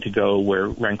willing to go where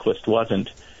Rehnquist wasn't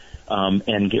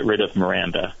and get rid of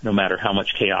Miranda, no matter how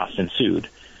much chaos ensued.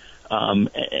 And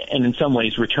in some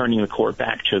ways returning the court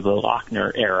back to the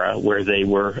Lochner era, where they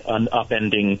were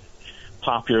upending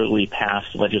popularly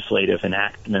passed legislative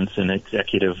enactments and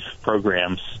executive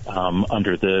programs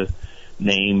under the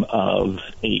name of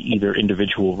either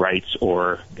individual rights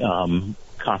or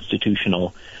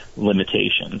constitutional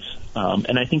limitations.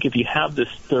 And I think if you have this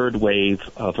third wave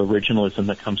of originalism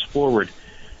that comes forward,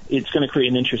 it's going to create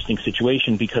an interesting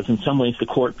situation, because in some ways the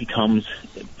court becomes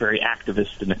very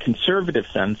activist in a conservative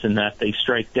sense, in that they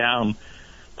strike down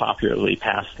popularly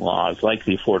passed laws like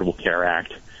the Affordable Care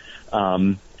Act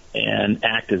and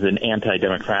act as an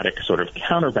anti-democratic sort of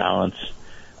counterbalance.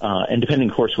 And depending,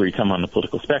 of course, where you come on the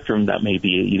political spectrum, that may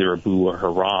be either a boo or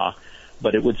hurrah,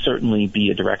 but it would certainly be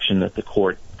a direction that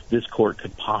this court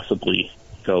could possibly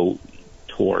go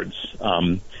towards,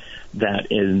 that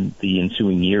in the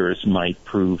ensuing years might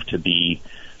prove to be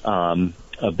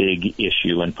a big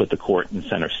issue and put the court in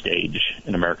center stage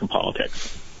in American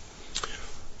politics.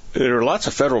 There are lots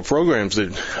of federal programs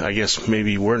that I guess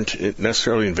maybe weren't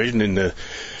necessarily envisioned in the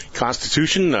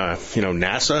Constitution,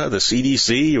 NASA, the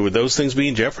CDC. Would those things be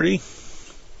in jeopardy?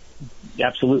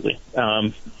 Absolutely.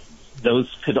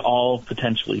 Those could all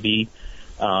potentially be,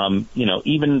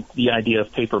 even the idea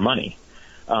of paper money.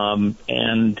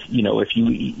 If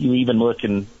you even look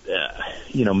and,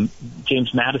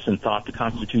 James Madison thought the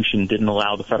Constitution didn't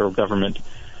allow the federal government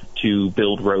to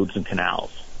build roads and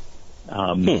canals.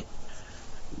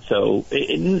 So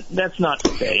that's not to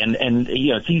say, and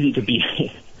it's easy to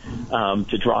be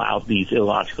to draw out these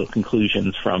illogical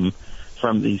conclusions from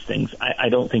these things. I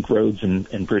don't think roads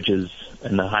and bridges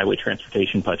and the highway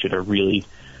transportation budget are really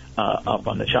up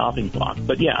on the chopping block.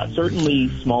 But yeah, certainly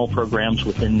small programs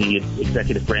within the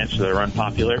executive branch that are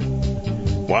unpopular.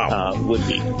 Wow. Would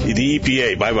be. The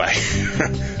EPA,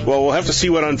 bye-bye. Well, we'll have to see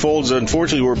what unfolds.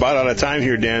 Unfortunately, we're about out of time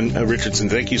here, Dan Richardson.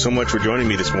 Thank you so much for joining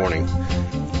me this morning.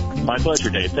 My pleasure,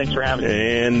 Dave. Thanks for having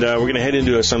me. And we're going to head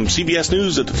into some CBS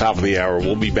News at the top of the hour.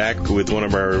 We'll be back with one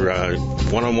of our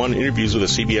one-on-one interviews with a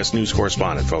CBS News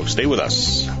correspondent, folks. Stay with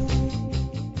us.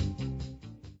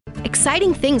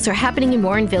 Exciting things are happening in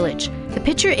Warren Village. The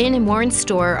Pitcher Inn and Warren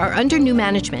store are under new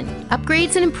management.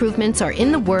 Upgrades and improvements are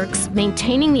in the works,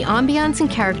 maintaining the ambiance and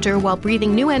character while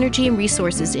breathing new energy and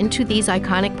resources into these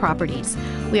iconic properties.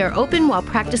 We are open while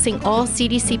practicing all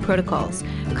CDC protocols.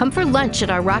 Come for lunch at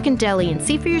our Rockin' Deli and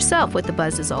see for yourself what the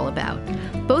buzz is all about.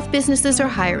 Both businesses are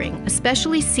hiring,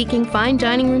 especially seeking fine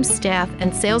dining room staff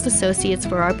and sales associates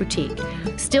for our boutique.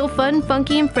 Still fun,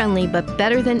 funky, and friendly, but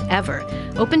better than ever.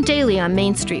 Open daily on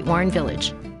Main Street, Warren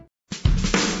Village.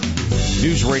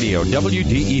 News Radio,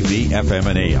 WDEV, FM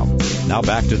and AM. Now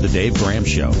back to the Dave Graham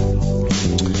Show.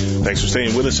 Thanks for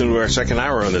staying with us into our second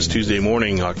hour on this Tuesday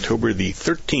morning, October the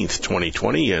 13th,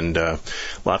 2020. And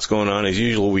lots going on. As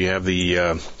usual, we have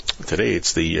today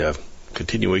it's the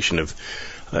continuation of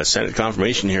Senate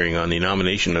confirmation hearing on the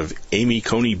nomination of Amy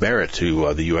Coney Barrett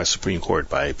to the U.S. Supreme Court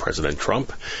by President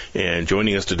Trump. And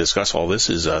joining us to discuss all this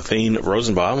is Thane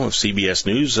Rosenbaum of CBS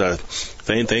News.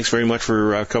 Thane, thanks very much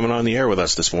for coming on the air with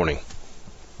us this morning.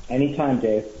 Anytime,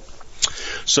 Dave.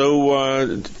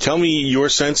 So tell me your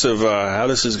sense of how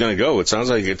this is going to go. It sounds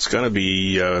like it's going to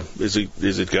be, is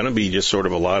it going to be just sort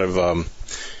of a lot of,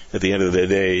 at the end of the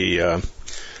day,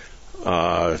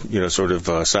 sort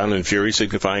of sound and fury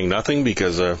signifying nothing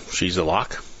because she's a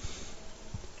lock?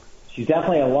 She's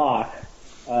definitely a lock,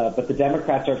 but the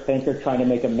Democrats are trying to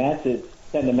make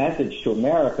send a message to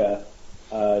America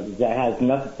that has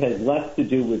less to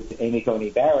do with Amy Coney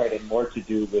Barrett and more to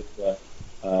do with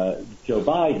Joe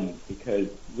Biden, because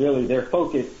really their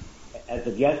focus, as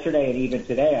of yesterday and even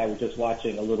today, I was just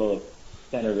watching a little of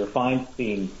Senator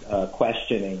Feinstein's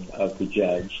questioning of the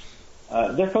judge.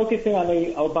 They're focusing on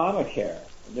the Obamacare.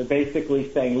 They're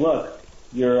basically saying, look,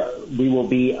 we will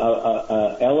be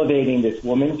elevating this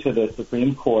woman to the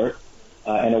Supreme Court,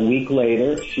 and a week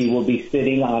later she will be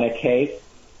sitting on a case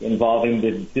involving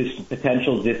the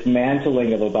potential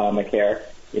dismantling of Obamacare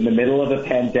in the middle of a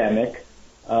pandemic,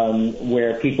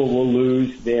 where people will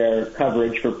lose their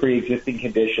coverage for pre-existing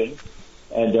conditions,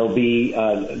 and there'll be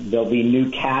new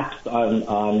caps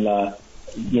on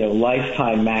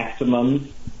lifetime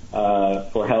maximums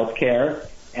for health care,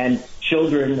 and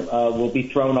children will be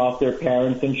thrown off their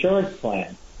parents' insurance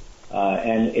plan.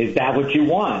 And is that what you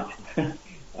want?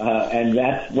 And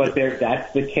that's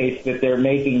the case that they're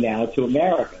making now to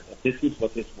America, that this is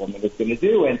what this woman is going to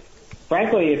do. And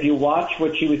frankly, if you watch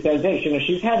what she was saying today,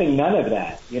 she's having none of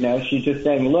that. She's just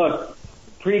saying, look,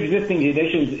 pre-existing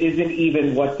conditions isn't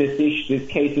even what this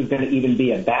case is going to even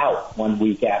be about 1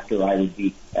 week after I would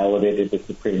be elevated to the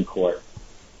Supreme Court.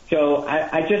 So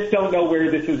I just don't know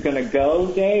where this is going to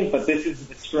go, Dave, but this is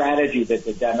the strategy that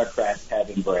the Democrats have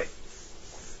embraced.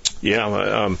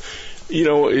 Yeah,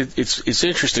 it's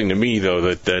interesting to me,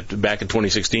 though, that back in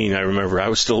 2016, I remember I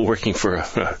was still working for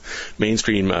a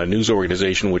mainstream news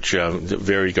organization, which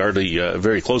very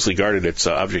closely guarded its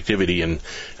objectivity and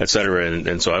et cetera.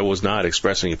 And so I was not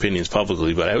expressing opinions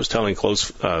publicly, but I was telling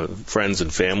close friends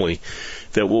and family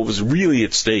that what was really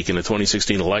at stake in the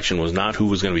 2016 election was not who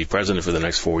was going to be president for the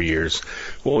next 4 years.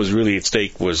 What was really at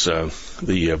stake was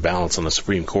the balance on the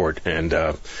Supreme Court. And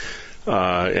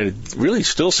it really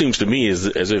still seems to me as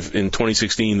if in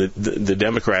 2016 the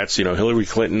Democrats, Hillary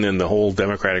Clinton and the whole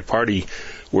Democratic Party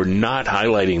were not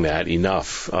highlighting that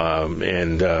enough.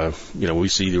 We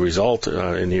see the result,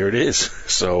 and here it is.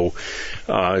 So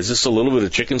is this a little bit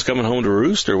of chickens coming home to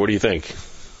roost, or what do you think?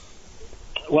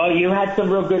 Well, you had some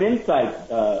real good insight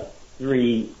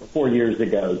 3-4 years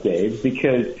ago, Dave,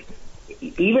 because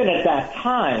even at that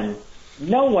time,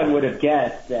 no one would have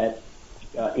guessed that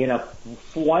in a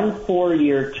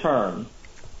 4-year term,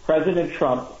 President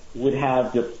Trump would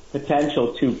have the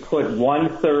potential to put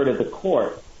 1/3 of the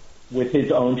court with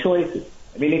his own choices.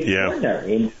 I mean, it's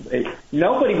extraordinary.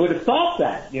 Nobody would have thought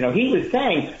that. He was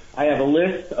saying, I have a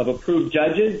list of approved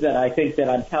judges that I think that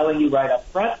I'm telling you right up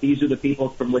front. These are the people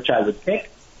from which I would pick.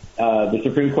 The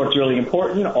Supreme Court's really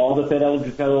important. All the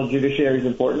federal judiciary is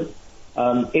important.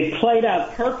 It played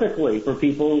out perfectly for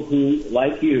people who,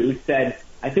 like you, said,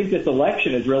 I think this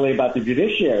election is really about the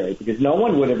judiciary, because no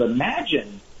one would have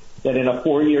imagined that in a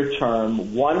 4-year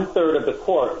term, 1/3 of the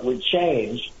court would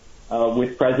change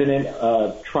with President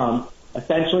Trump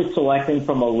essentially selecting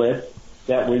from a list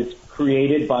that was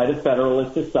created by the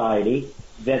Federalist Society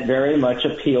that very much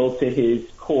appealed to his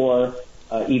core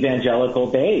evangelical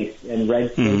base and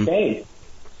red state base.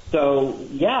 So,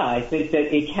 I think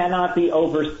that it cannot be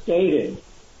overstated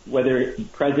whether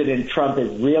President Trump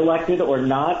is reelected or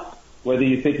not, whether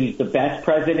you think he's the best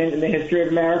president in the history of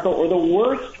America or the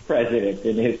worst president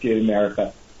in the history of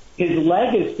America. His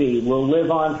legacy will live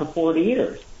on for 40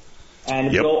 years.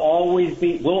 And we'll always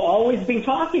be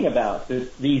talking about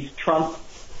these Trump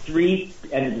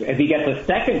and if he gets a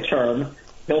second term,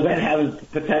 he'll then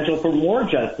have potential for more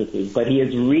justices. But he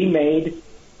has remade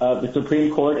the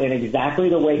Supreme Court in exactly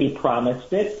the way he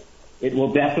promised it. It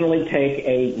will definitely take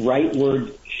a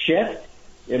rightward shift.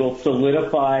 It'll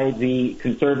solidify the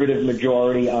conservative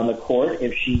majority on the court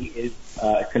if she is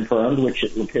confirmed, which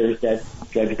it appears that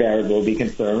Judge Barrett will be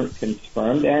confirmed.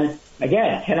 And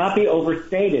again, cannot be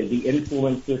overstated the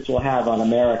influence this will have on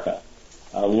America.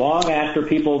 Long after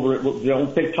people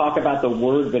don't talk about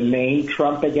the name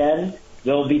Trump again,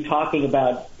 they'll be talking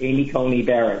about Amy Coney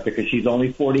Barrett because she's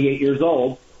only 48 years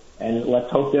old. And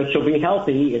let's hope that she'll be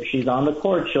healthy. If she's on the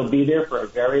court, she'll be there for a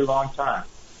very long time.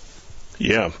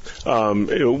 Yeah.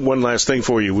 One last thing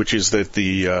for you, which is that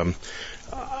the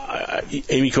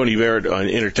Amy Coney Barrett,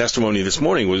 in her testimony this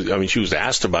morning, she was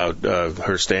asked about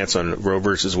her stance on Roe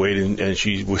versus Wade, and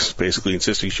she was basically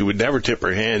insisting she would never tip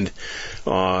her hand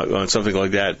on something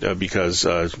like that because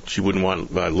she wouldn't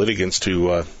want litigants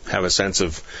to have a sense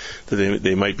of that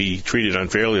they might be treated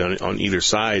unfairly on either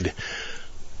side.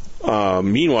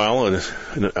 Meanwhile,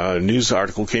 a news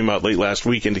article came out late last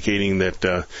week indicating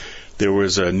that there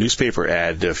was a newspaper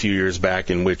ad a few years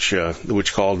back in which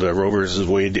called Roe versus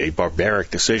Wade a barbaric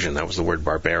decision. That was the word,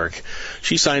 barbaric.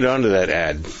 She signed on to that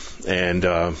ad, and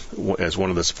as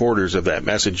one of the supporters of that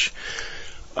message,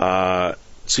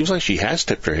 seems like she has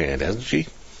tipped her hand, hasn't she?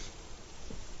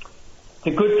 It's a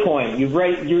good point. You've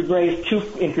raised two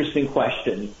interesting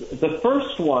questions. The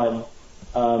first one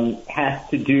has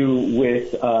to do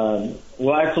with,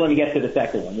 actually, let me get to the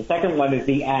second one. The second one is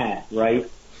the ad, right?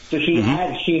 So she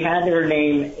had her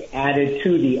name added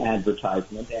to the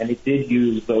advertisement, and it did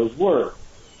use those words.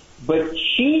 But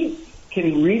she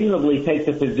can reasonably take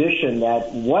the position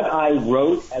that what I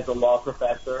wrote as a law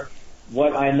professor,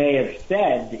 what I may have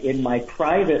said in my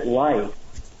private life,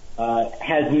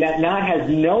 has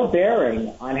no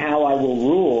bearing on how I will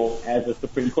rule as a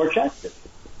Supreme Court justice.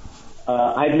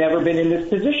 I've never been in this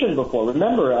position before.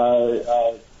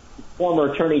 Remember,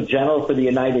 former Attorney General for the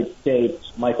United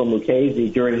States, Michael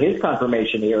Mukasey, during his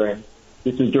confirmation hearing,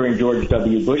 this was during George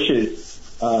W. Bush's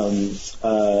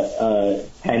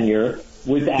tenure,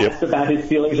 was asked about his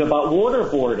feelings about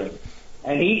waterboarding.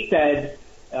 And he said,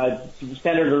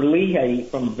 Senator Leahy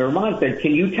from Vermont said,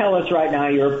 can you tell us right now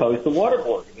you're opposed to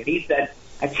waterboarding? And he said,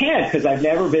 I can't because I've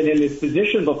never been in this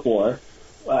position before.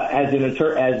 As the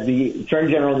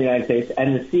Attorney General of the United States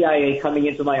and the CIA coming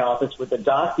into my office with a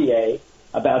dossier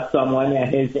about someone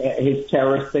and his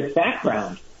terroristic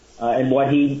background and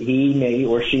what he may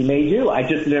or she may do. I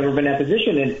just never been in that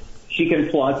position, and she can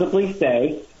plausibly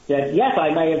say that, yes, I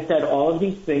may have said all of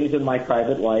these things in my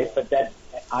private life, but that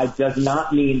does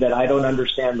not mean that I don't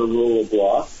understand the rule of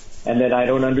law and that I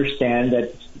don't understand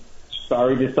that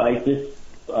stare decisis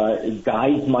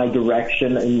guides my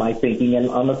direction in my thinking and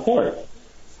on the court.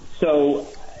 So,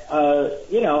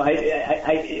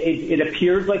 it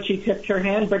appears like she tipped her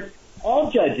hand, but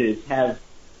all judges have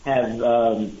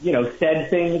said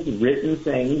things, written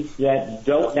things that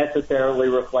don't necessarily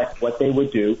reflect what they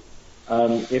would do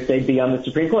if they'd be on the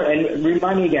Supreme Court. And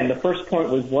remind me again, the first point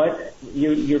was what?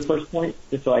 Your first point,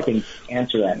 just so I can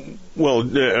answer that. Well,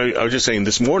 I was just saying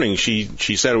this morning she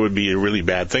said it would be a really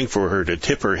bad thing for her to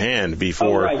tip her hand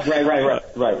before. Oh,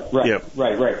 right. Yep.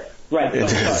 Right.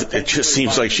 It just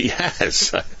seems like she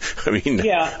has. I mean,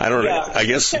 I don't know. I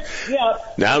guess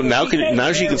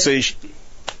now she can say.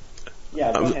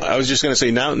 I was just going to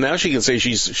say now she can say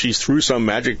she's through some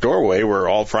magic doorway where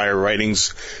all prior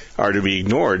writings are to be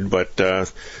ignored, but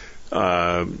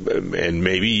and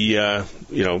maybe I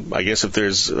guess if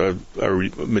there's a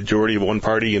majority of one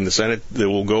party in the Senate that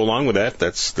will go along with that,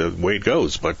 that's the way it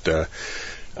goes. But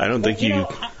I don't think you.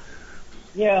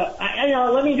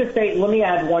 Let me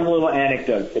add one little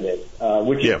anecdote to this,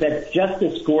 which is that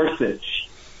Justice Gorsuch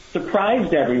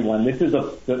surprised everyone. This is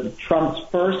Trump's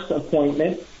first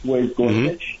appointment was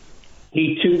Gorsuch. Mm-hmm.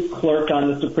 He too clerked on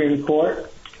the Supreme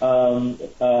Court,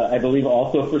 I believe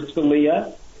also for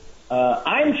Scalia.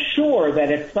 I'm sure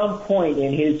that at some point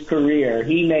in his career,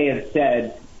 he may have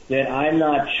said that I'm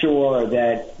not sure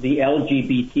that the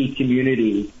LGBT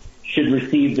community should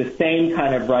receive the same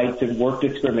kind of right to work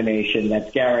discrimination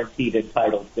that's guaranteed in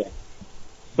Title VI.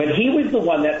 But he was the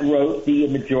one that wrote the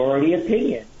majority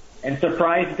opinion and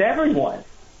surprised everyone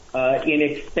in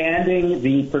expanding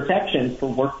the protections for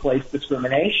workplace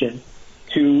discrimination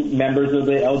to members of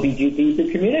the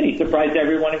LGBT community. Surprised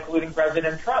everyone, including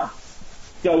President Trump.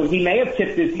 So he may have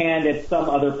tipped his hand at some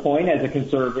other point as a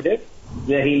conservative,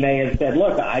 that he may have said,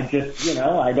 look, I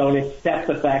don't accept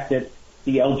the fact that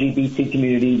the LGBT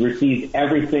community receives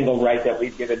every single right that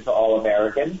we've given to all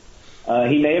Americans.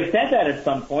 He may have said that at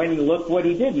some point, and look what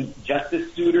he did.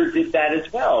 Justice Souter did that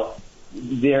as well.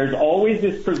 There's always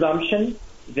this presumption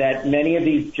that many of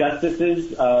these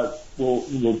justices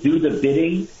will do the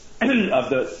bidding of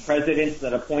the presidents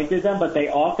that appointed them, but they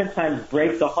oftentimes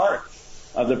break the heart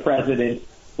of the president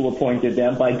who appointed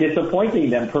them by disappointing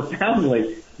them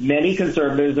profoundly. Many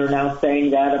conservatives are now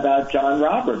saying that about John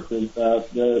Roberts,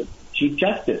 the Chief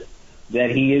Justice, that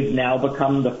he has now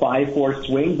become the 5-4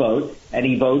 swing vote, and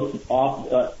he votes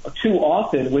too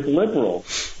often with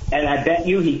liberals. And I bet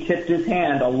you he tipped his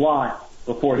hand a lot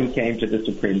before he came to the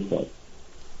Supreme Court.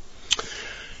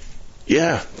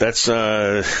 Yeah, that's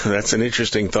an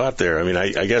interesting thought there. I mean,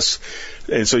 I guess,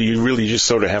 and so you really just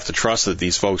sort of have to trust that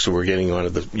these folks who are getting onto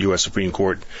the U.S. Supreme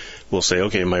Court will say,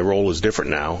 okay, my role is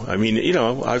different now. I mean,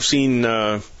 I've seen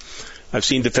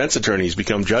defense attorneys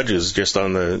become judges just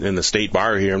in the state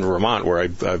bar here in Vermont, where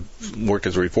I've worked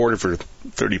as a reporter for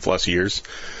 30 plus years.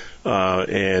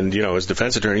 And as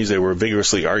defense attorneys, they were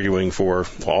vigorously arguing for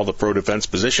all the pro-defense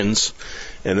positions,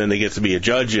 and then they get to be a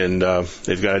judge, and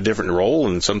they've got a different role,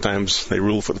 and sometimes they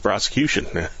rule for the prosecution.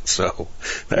 So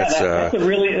that's Dave.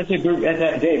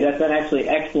 That's an actually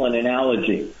excellent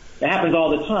analogy. It happens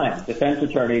all the time. Defense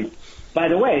attorneys, by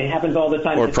the way, it happens all the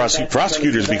time. Or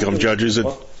prosecutors become judges.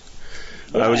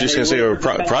 I was just going to say, or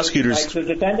prosecutors.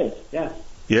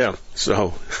 Yeah,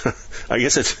 so I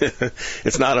guess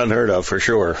it's not unheard of for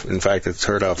sure. In fact, it's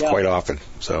heard of quite often.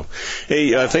 So,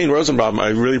 hey, Thane Rosenbaum, I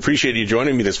really appreciate you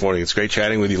joining me this morning. It's great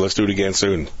chatting with you. Let's do it again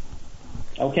soon.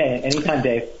 Okay, anytime,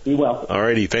 Dave. Be well. All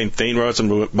righty, Thane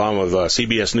Rosenbaum of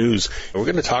CBS News. We're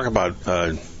going to talk about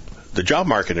the job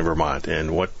market in Vermont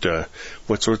and what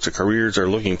sorts of careers are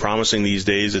looking promising these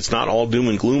days. It's not all doom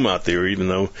and gloom out there, even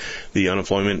though the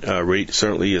unemployment rate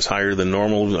certainly is higher than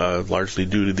normal, largely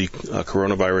due to the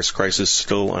coronavirus crisis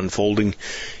still unfolding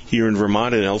here in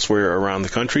Vermont and elsewhere around the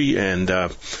country. And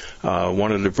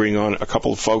wanted to bring on a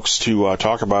couple of folks to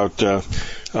talk about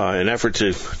an effort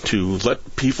to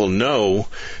let people know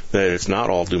that it's not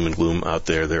all doom and gloom out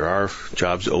there. There are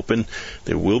jobs open.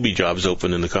 There will be jobs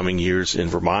open in the coming years in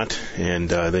Vermont, and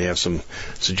they have some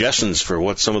suggestions for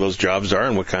what some of those jobs are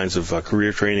and what kinds of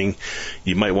career training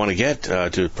you might want to get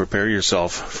to prepare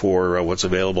yourself for what's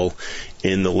available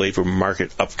in the labor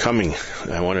market upcoming.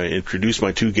 I want to introduce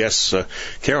my two guests.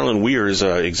 Carolyn Weir is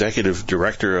Executive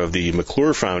Director of the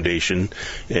McClure Foundation,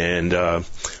 and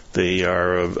They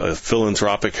are a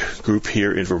philanthropic group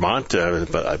here in Vermont,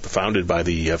 founded by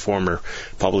the former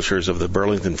publishers of the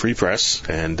Burlington Free Press,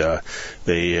 and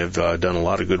they have done a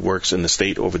lot of good works in the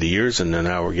state over the years, and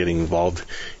now we're getting involved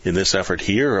in this effort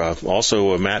here.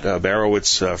 Also, Matt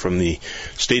Barewicz from the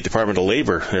State Department of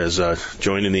Labor has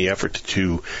joined in the effort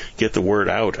to get the word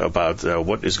out about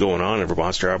what is going on in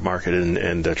Vermont's job market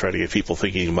and try to get people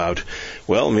thinking about,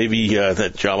 well, maybe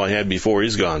that job I had before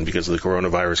is gone because of the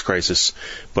coronavirus crisis,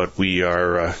 but we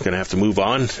are going to have to move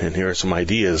on, and here are some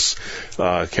ideas.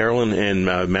 Carolyn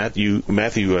and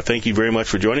Matthew, thank you very much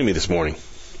for joining me this morning.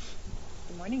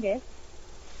 Good morning, Dave.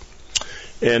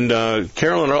 And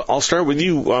Carolyn, I'll start with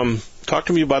you. Talk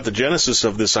to me about the genesis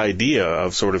of this idea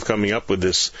of sort of coming up with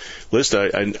this list.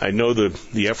 I know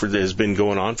the effort has been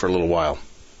going on for a little while.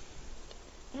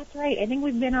 That's right. I think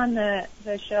we've been on the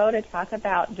show to talk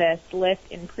about this list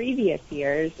in previous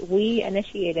years. We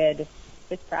initiated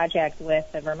this project with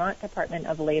the Vermont Department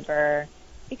of Labor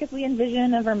because we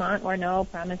envision a Vermont where no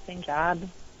promising job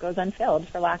goes unfilled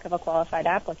for lack of a qualified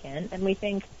applicant, and we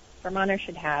think Vermonters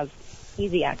should have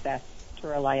easy access to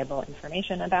reliable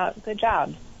information about good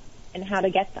jobs and how to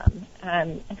get them.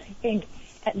 And I think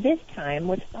at this time,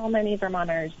 with so many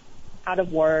Vermonters out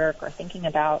of work or thinking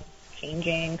about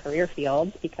changing career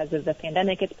fields because of the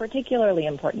pandemic, it's particularly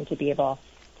important to be able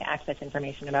to access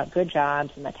information about good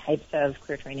jobs and the types of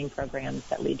career training programs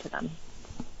that lead to them.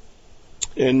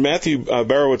 And Matthew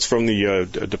Barewicz from the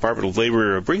Department of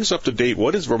Labor, bring us up to date.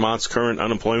 What is Vermont's current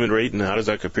unemployment rate, and how does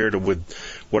that compare to with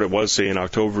what it was, say, in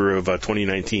October of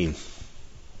 2019?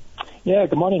 Yeah,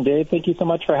 good morning, Dave. Thank you so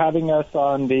much for having us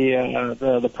on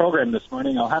the program this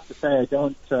morning. I'll have to say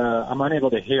I'm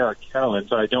unable to hear Carolyn,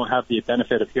 so I don't have the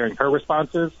benefit of hearing her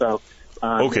responses. So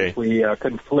okay. If we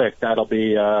conflict, that'll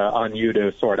be on you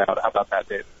to sort out. How about that,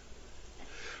 Dave?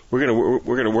 We're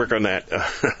gonna work on that.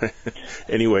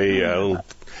 Anyway, a little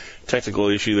technical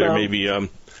issue there, maybe.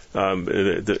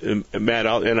 Matt,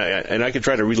 I can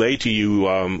try to relay to you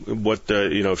what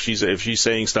if she's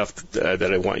saying stuff that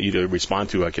I want you to respond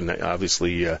to. I can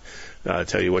obviously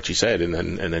tell you what she said and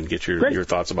then get your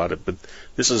thoughts about it. But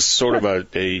this is sort of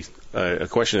a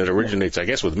question that originates, I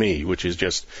guess, with me, which is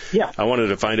just I wanted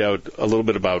to find out a little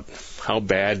bit about how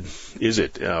bad is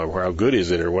it or how good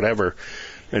is it or whatever.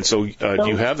 And so, do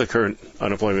you have the current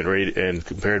unemployment rate and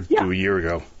compared to a year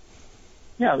ago?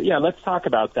 Yeah, let's talk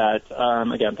about that.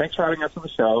 Again, thanks for having us on the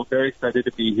show. Very excited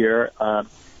to be here.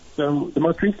 So the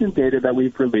most recent data that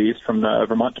we've released from the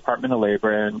Vermont Department of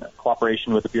Labor in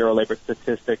cooperation with the Bureau of Labor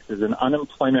Statistics is an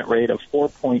unemployment rate of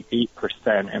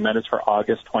 4.8%, and that is for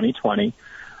August 2020.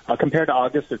 Compared to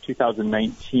August of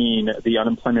 2019, the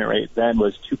unemployment rate then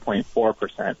was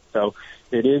 2.4%. So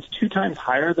it is 2 times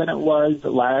higher than it was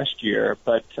last year,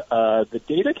 but the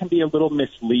data can be a little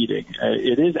misleading.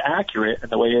 It is accurate in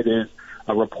the way it is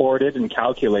reported and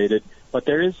calculated, but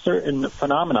there is certain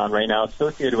phenomenon right now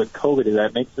associated with COVID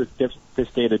that makes this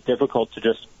data difficult to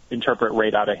just interpret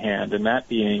right out of hand, and that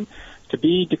being to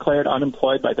be declared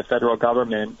unemployed by the federal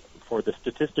government for the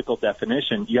statistical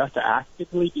definition, you have to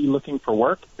actively be looking for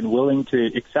work and willing to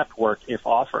accept work if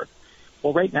offered.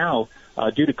 Well, right now,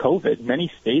 due to COVID,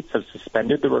 many states have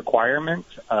suspended the requirement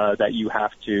that you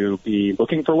have to be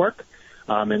looking for work.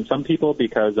 And some people,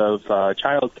 because of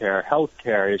childcare, health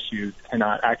care issues,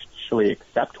 cannot actually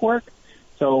accept work.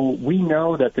 So we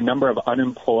know that the number of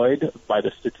unemployed by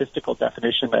the statistical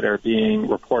definition that are being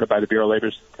reported by the Bureau of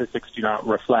Labor Statistics do not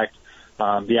reflect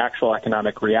the actual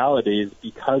economic realities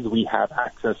because we have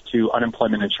access to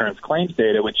unemployment insurance claims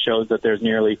data, which shows that there's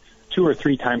nearly 2 or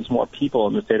 3 times more people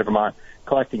in the state of Vermont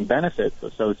collecting benefits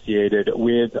associated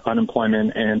with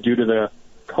unemployment and due to the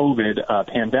COVID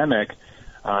pandemic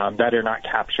that are not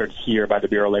captured here by the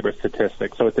Bureau of Labor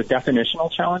Statistics. So it's a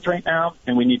definitional challenge right now,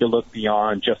 and we need to look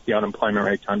beyond just the unemployment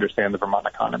rate to understand the Vermont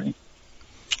economy.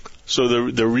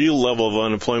 So the real level of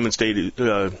unemployment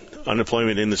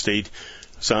in the state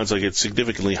sounds like it's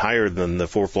significantly higher than the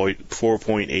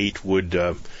 4.8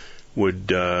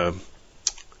 would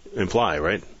imply,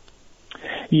 right?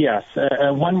 Yes.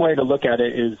 One way to look at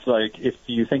it is like if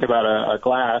you think about a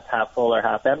glass half full or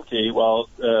half empty, well,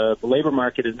 the labor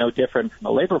market is no different from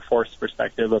a labor force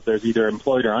perspective if there's either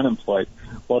employed or unemployed.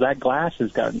 Well, that glass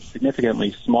has gotten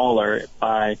significantly smaller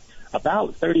by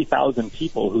about 30,000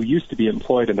 people who used to be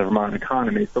employed in the Vermont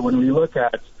economy. So when we look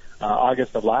at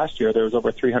August of last year, there was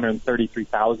over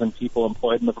 333,000 people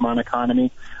employed in the Vermont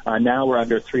economy. Now we're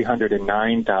under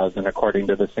 309,000 according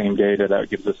to the same data that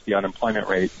gives us the unemployment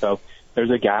rate. So there's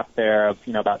a gap there of,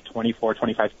 about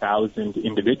 25,000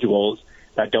 individuals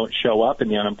that don't show up in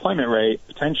the unemployment rate,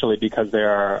 potentially because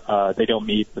they don't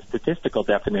meet the statistical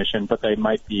definition, but they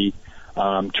might be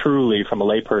truly, from a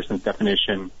layperson's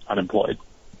definition, unemployed.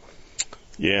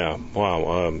 Yeah,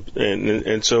 wow.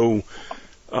 And so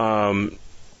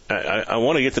I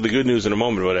want to get to the good news in a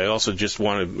moment, but I also just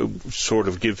want to sort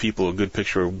of give people a good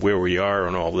picture of where we are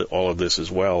on all of this as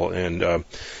well. And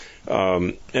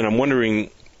I'm wondering,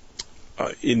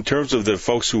 in terms of the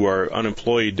folks who are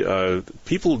unemployed,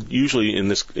 people usually in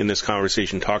this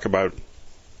conversation talk about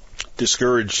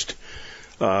discouraged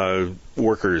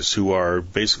workers who are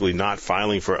basically not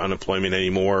filing for unemployment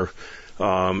anymore,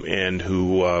 and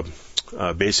who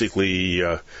basically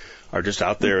are just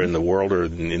out there in the world or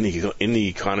in the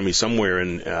economy somewhere,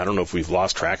 and I don't know if we've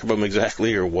lost track of them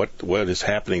exactly or what is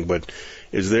happening, but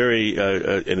is there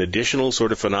an additional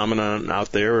sort of phenomenon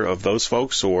out there of those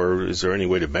folks, or is there any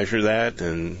way to measure that,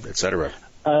 and et cetera?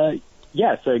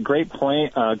 Yes, a great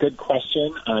point. Good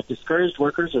question. Discouraged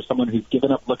workers are someone who's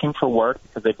given up looking for work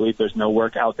because they believe there's no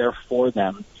work out there for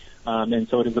them. And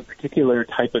so it is a particular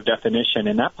type of definition,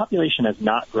 and that population has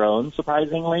not grown,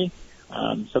 surprisingly.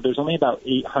 So there's only about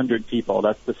 800 people.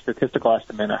 That's the statistical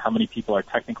estimate of how many people are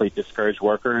technically discouraged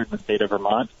workers in the state of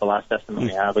Vermont. The last estimate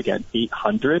we have, again,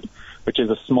 800, which is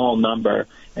a small number.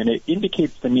 And it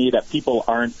indicates to me that people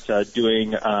aren't they're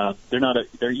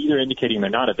either indicating they're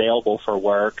not available for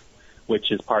work,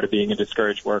 which is part of being a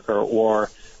discouraged worker, or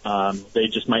they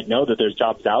just might know that there's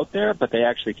jobs out there, but they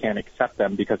actually can't accept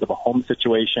them because of a home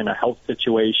situation, a health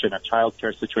situation, a child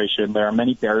care situation. There are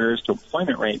many barriers to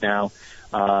employment right now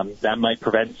that might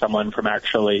prevent someone from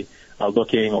actually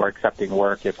looking or accepting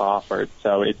work if offered.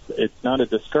 So it's not a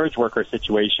discouraged worker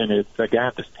situation. It's,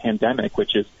 again, this pandemic,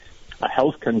 which is a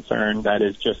health concern that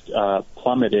is just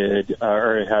plummeted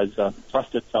or it has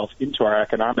thrust itself into our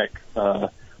economic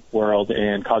world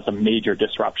and caused a major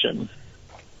disruption.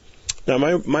 Now,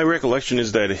 my recollection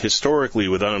is that historically,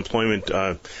 with unemployment,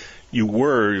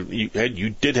 you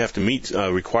did have to meet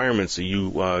requirements.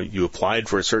 You applied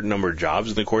for a certain number of jobs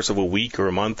in the course of a week or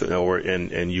a month,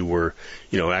 and you were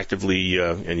actively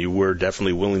and you were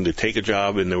definitely willing to take a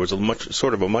job. And there was a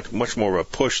much more of a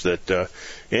push that,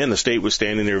 and the state was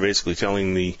standing there basically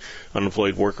telling the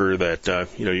unemployed worker that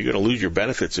you're going to lose your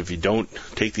benefits if you don't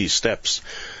take these steps.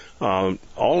 All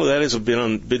of that has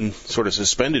been sort of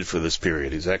suspended for this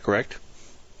period. Is that correct?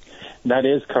 That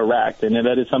is correct, and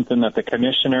that is something that the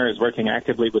commissioner is working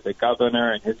actively with the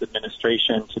governor and his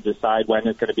administration to decide when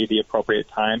is going to be the appropriate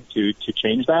time to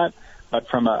change that. But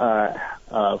from a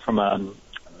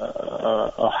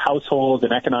household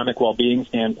and economic well-being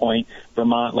standpoint,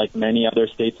 Vermont, like many other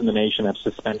states in the nation, have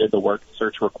suspended the work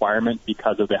search requirement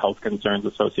because of the health concerns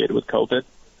associated with COVID.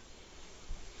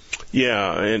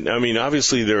 Yeah, and I mean,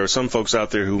 obviously there are some folks out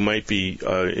there who might be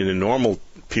in a normal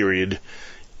period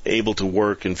able to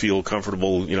work and feel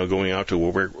comfortable, going out to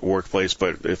a workplace.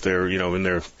 But if they're, in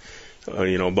their,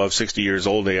 above 60 years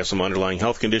old, they have some underlying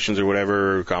health conditions or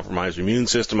whatever, compromised immune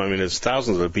system. I mean, there's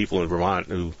thousands of people in Vermont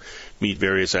who meet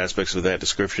various aspects of that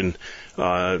description.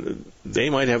 They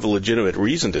might have a legitimate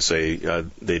reason to say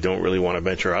they don't really want to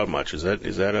venture out much. Is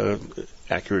that a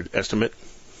accurate estimate?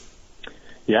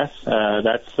 Yes,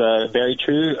 that's very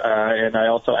true. And I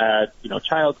also add,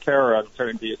 child care or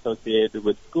uncertainty associated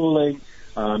with schooling.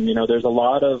 There's a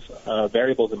lot of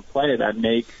variables in play that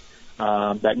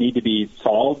that need to be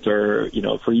solved, or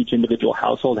for each individual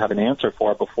household have an answer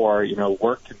for before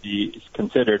work can be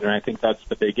considered. And I think that's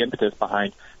the big impetus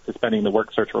behind suspending the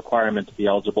work search requirement to be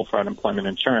eligible for unemployment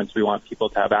insurance. We want people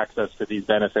to have access to these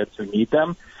benefits who need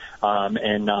them,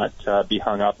 and not be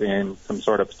hung up in some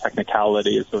sort of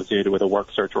technicality associated with a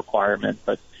work search requirement.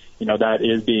 But that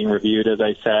is being reviewed, as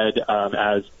I said,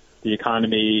 as the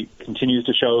economy continues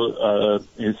to show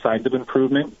signs of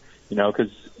improvement, because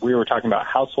we were talking about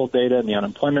household data and the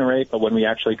unemployment rate, but when we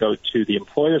actually go to the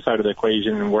employer side of the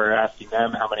equation and we're asking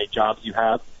them how many jobs you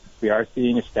have, we are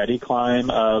seeing a steady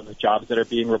climb of jobs that are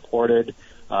being reported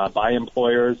by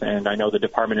employers. And I know the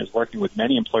department is working with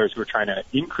many employers who are trying to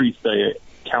increase the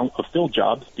count of filled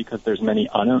jobs because there's many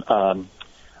open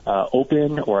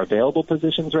or available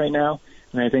positions right now.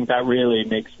 And I think that really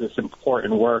makes this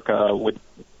important work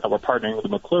that we're partnering with the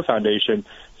McClure Foundation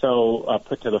so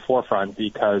put to the forefront,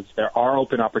 because there are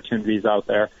open opportunities out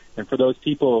there. And for those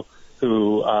people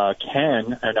who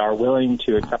can and are willing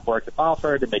to accept work if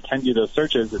offered, and they can do those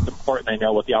searches, it's important they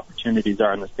know what the opportunities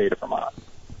are in the state of Vermont.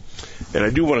 And I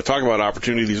do want to talk about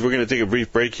opportunities. We're going to take a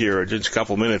brief break here, just a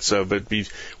couple minutes. But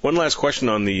one last question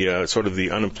on the sort of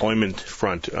the unemployment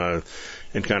front and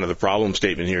kind of the problem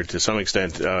statement here to some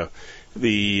extent. Up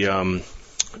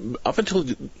until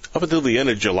the end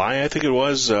of July, I think it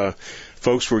was,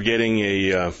 folks were getting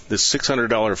this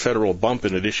 $600 federal bump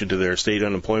in addition to their state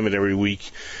unemployment every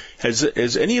week.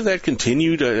 Has any of that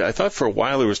continued? I thought for a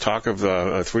while there was talk of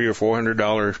a $300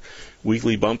 or $400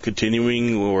 weekly bump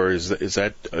continuing, or is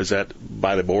that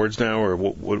by the boards now, or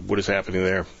what is happening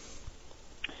there?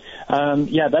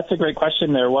 Yeah, that's a great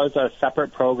question. There was a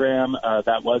separate program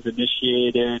that was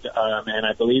initiated, and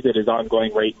I believe it is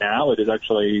ongoing right now. It is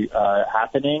actually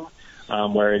happening,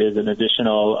 where it is an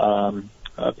additional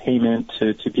payment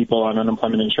to people on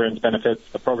unemployment insurance benefits.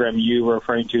 The program you were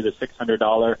referring to, the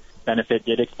 $600 benefit,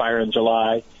 did expire in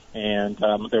July, and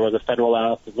there was a federal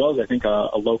act as well as, I think,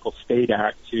 a local state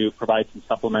act to provide some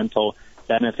supplemental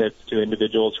benefits to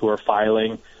individuals who are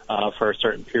filing for a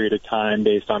certain period of time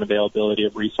based on availability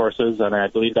of resources. And I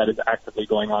believe that is actively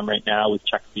going on right now with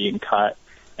checks being cut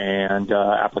and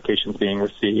applications being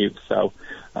received. So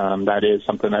that is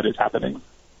something that is happening.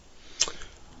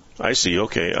 I see.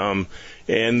 Okay.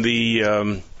 And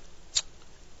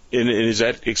is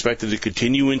that expected to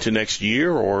continue into next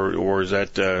year, or is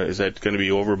that going to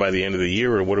be over by the end of the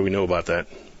year, or what do we know about that?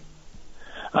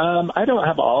 I don't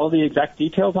have all of the exact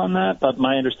details on that, but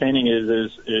my understanding is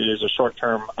it is a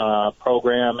short-term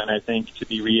program, and I think to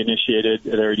be reinitiated,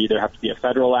 there would either have to be a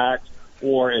federal act,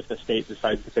 or if the state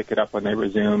decides to pick it up when they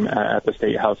resume at the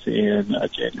State House in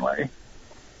January.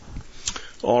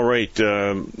 All right.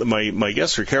 My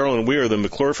guests are Carolyn Weir of the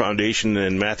McClure Foundation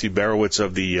and Matthew Barewicz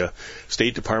of the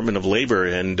State Department of Labor,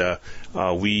 and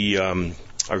we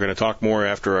are going to talk more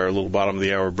after our little bottom of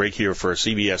the hour break here for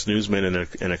CBS Newsman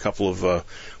and a couple of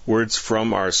words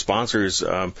from our sponsors.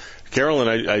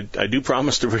 Carolyn, I do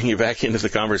promise to bring you back into the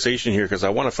conversation here because I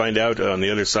want to find out on the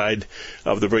other side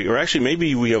of the break, or actually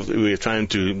maybe we have time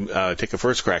to take a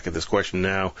first crack at this question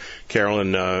now.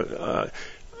 Carolyn,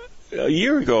 a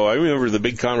year ago, I remember the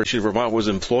big conversation in Vermont was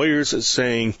employers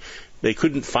saying they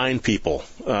couldn't find people.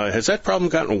 Has that problem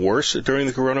gotten worse during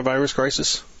the coronavirus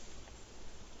crisis?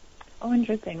 Oh,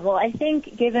 interesting. Well, I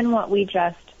think given what we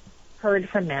just heard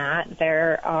from Matt,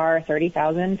 there are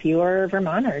 30,000 fewer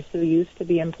Vermonters who used to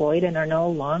be employed and are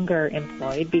no longer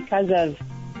employed because of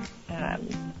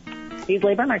these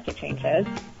labor market changes.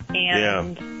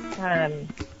 And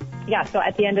so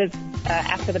at the end of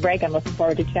after the break, I'm looking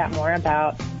forward to chat more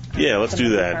about let's do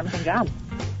that.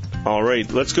 All right,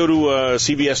 let's go to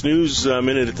CBS News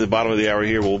Minute at the bottom of the hour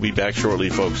here. We'll be back shortly,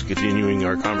 folks, continuing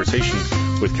our conversation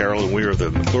with Carolyn Weir of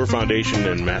the McClure Foundation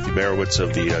and Matthew Barewicz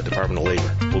of the Department of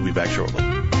Labor. We'll be back shortly.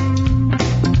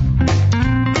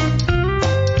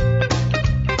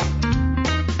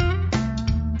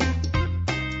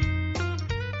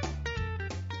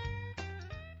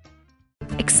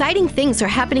 Exciting things are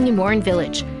happening in Warren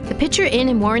Village. The Pitcher Inn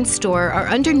and Warren store are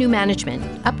under new management.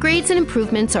 Upgrades and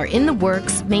improvements are in the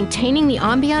works, maintaining the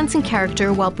ambiance and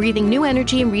character while breathing new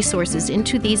energy and resources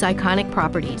into these iconic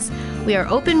properties. We are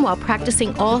open while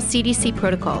practicing all CDC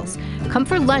protocols. Come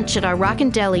for lunch at our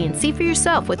Rockin' Deli and see for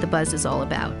yourself what the buzz is all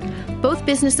about. Both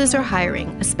businesses are hiring,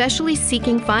 especially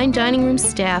seeking fine dining room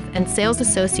staff and sales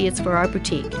associates for our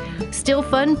boutique. Still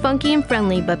fun, funky, and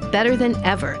friendly, but better than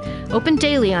ever. Open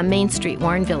daily on Main Street,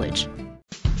 Warren Village.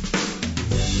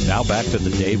 Now back to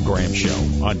the Dave Graham Show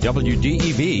on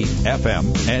WDEV,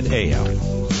 FM, and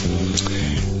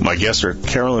AM. My guests are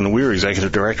Carolyn Weir,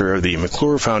 Executive Director of the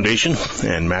McClure Foundation,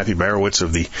 and Matthew Barewicz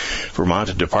of the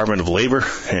Vermont Department of Labor.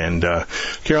 And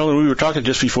Carolyn, we were talking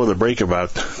just before the break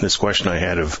about this question I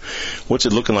had of what's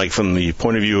it looking like from the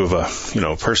point of view of a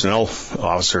personnel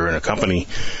officer in a company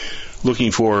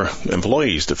looking for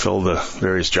employees to fill the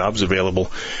various jobs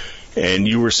available. And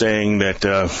you were saying that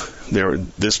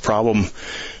this problem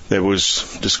that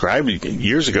was described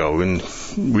years ago, in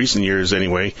recent years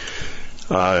anyway,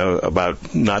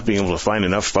 about not being able to find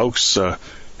enough folks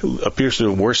appears to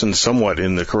have worsened somewhat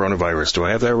in the coronavirus. Do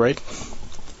I have that right?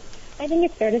 I think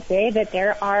it's fair to say that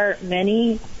there are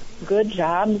many good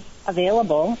jobs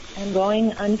available and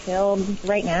going unfilled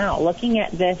right now. Looking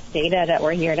at this data that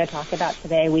we're here to talk about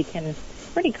today, we can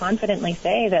pretty confidently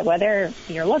say that whether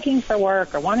you're looking for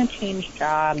work or want to change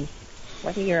jobs,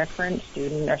 whether you're a current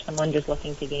student or someone just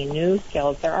looking to gain new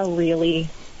skills,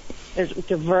 there's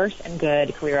diverse and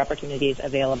good career opportunities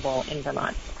available in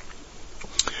Vermont.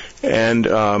 And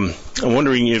I'm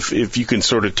wondering if you can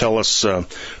sort of tell us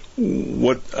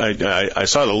what I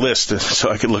saw the list, so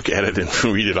I could look at it and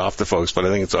read it off to folks. But I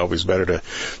think it's always better to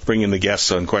bring in the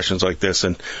guests on questions like this.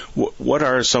 And what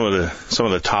are some of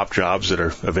the top jobs that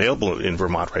are available in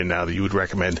Vermont right now that you would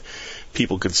recommend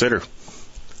people consider?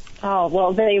 Oh,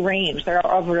 well, they range. There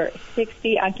are over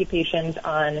 60 occupations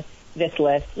on this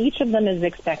list. Each of them is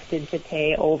expected to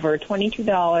pay over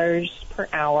 $22 per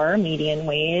hour median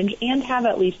wage and have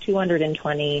at least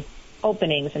 220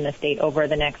 openings in the state over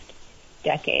the next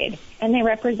decade. And they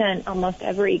represent almost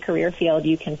every career field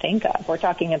you can think of. We're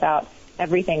talking about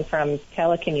everything from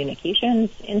telecommunications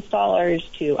installers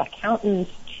to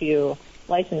accountants to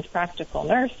licensed practical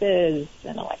nurses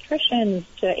and electricians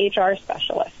to HR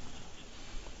specialists.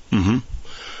 Mm-hmm.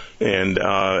 And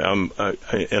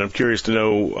I'm curious to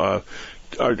know,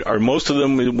 are most of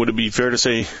them, would it be fair to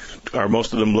say, are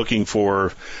most of them looking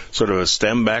for sort of a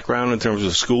STEM background in terms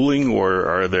of schooling, or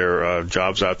are there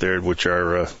jobs out there which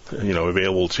are,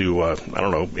 available to,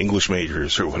 English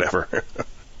majors or whatever?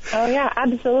 Oh, yeah,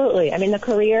 absolutely. I mean, the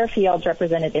career fields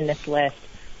represented in this list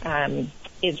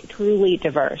is truly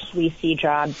diverse. We see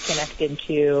jobs connected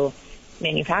to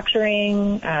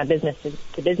manufacturing,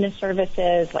 business-to-business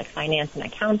services like finance and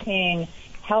accounting,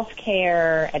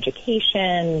 healthcare,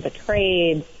 education, the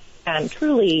trades,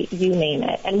 truly you name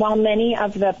it. And while many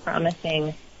of the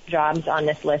promising jobs on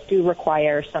this list do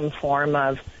require some form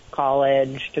of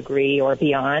college degree or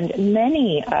beyond,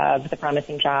 many of the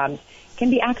promising jobs can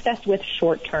be accessed with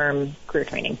short-term career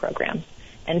training programs.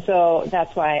 And so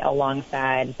that's why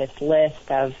alongside this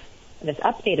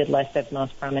updated list of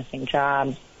most promising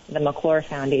jobs, the McClure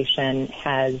Foundation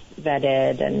has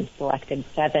vetted and selected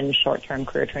 7 short-term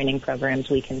career training programs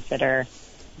we consider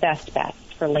best bets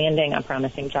for landing a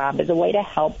promising job as a way to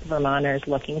help Vermonters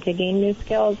looking to gain new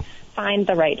skills find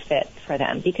the right fit for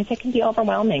them, because it can be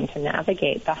overwhelming to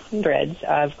navigate the hundreds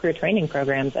of career training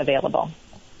programs available.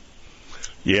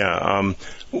 Yeah.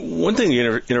 One thing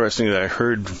interesting that I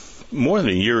heard more than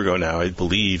a year ago now, I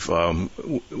believe,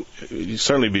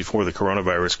 certainly before the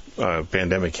coronavirus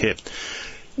pandemic hit,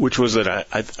 which was that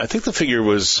I think the figure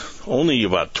was only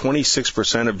about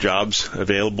 26% of jobs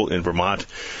available in Vermont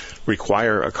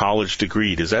require a college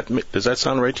degree. Does that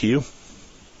sound right to you?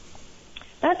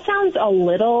 That sounds a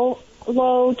little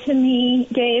low to me,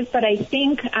 Dave, but I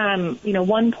think,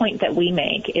 one point that we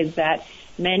make is that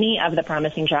many of the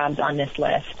promising jobs on this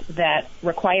list that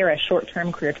require a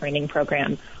short-term career training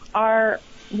program are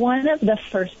one of the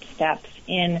first steps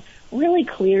in really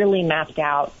clearly mapped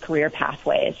out career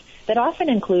pathways that often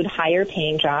include higher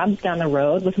paying jobs down the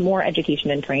road with more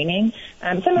education and training,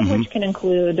 some of which can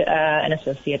include an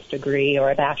associate's degree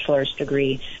or a bachelor's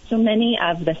degree. So many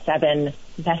of the 7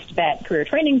 best bet career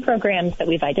training programs that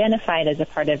we've identified as a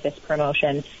part of this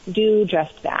promotion do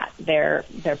just that. They're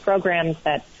programs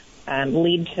that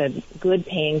lead to good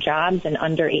paying jobs in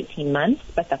under 18 months,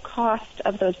 but the cost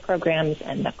of those programs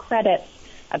and the credits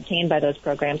obtained by those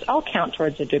programs all count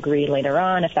towards a degree later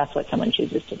on if that's what someone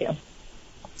chooses to do.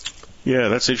 Yeah,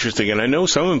 that's interesting. And I know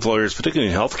some employers,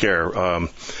 particularly in healthcare,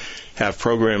 have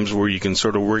programs where you can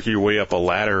sort of work your way up a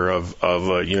ladder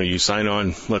of you sign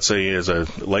on, let's say, as a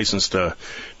licensed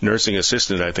nursing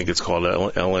assistant, I think it's called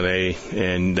LNA,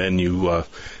 and then you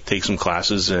take some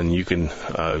classes and you can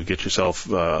get yourself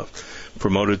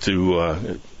promoted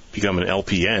to become an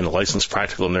LPN, a licensed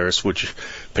practical nurse, which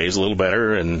pays a little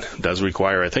better and does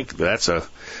require, I think that's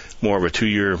more of a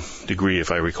 2-year degree,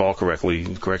 if I recall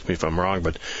correctly. Correct me if I'm wrong.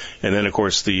 And then, of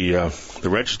course, the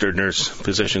registered nurse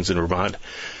positions in Vermont,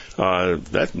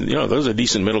 those are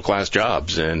decent middle class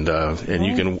jobs, and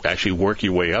you can actually work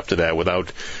your way up to that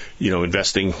without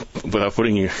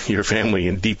putting your family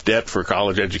in deep debt for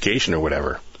college education or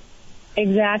whatever.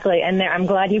 Exactly, and I'm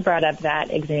glad you brought up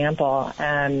that example.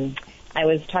 I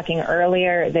was talking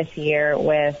earlier this year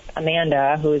with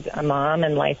Amanda, who's a mom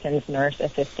and licensed nurse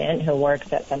assistant who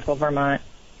works at Central Vermont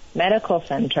Medical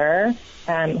Center,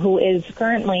 who is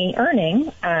currently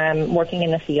earning, working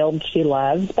in the field she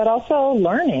loves, but also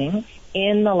learning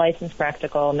in the licensed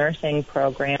practical nursing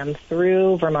program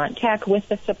through Vermont Tech with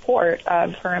the support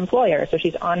of her employer. So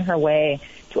she's on her way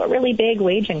to a really big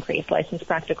wage increase. Licensed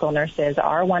practical nurses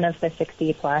are one of the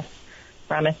 60-plus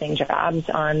promising jobs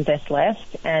on this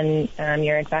list, and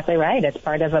you're exactly right. It's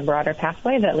part of a broader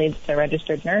pathway that leads to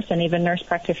registered nurse and even nurse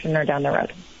practitioner down the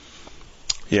road.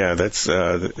 Yeah, that's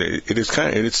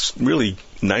it's really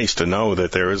nice to know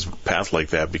that there is a path like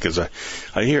that, because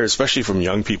I hear, especially from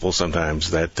young people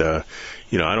sometimes, that I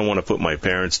don't want to put my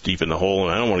parents deep in the hole,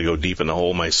 and I don't want to go deep in the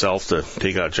hole myself to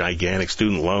take out gigantic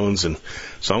student loans, and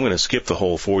so I'm going to skip the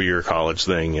whole 4-year college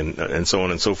thing and so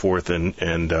on and so forth, and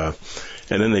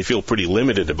then they feel pretty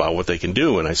limited about what they can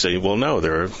do. And I say, well, no,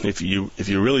 if you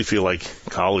really feel like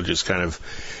college is kind of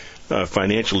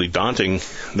financially daunting,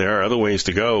 there are other ways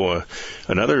to go.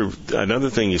 Another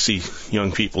thing you see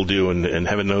young people do, and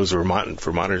heaven knows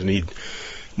Vermonters need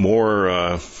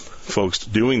more folks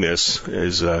doing this,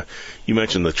 is you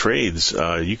mentioned the trades.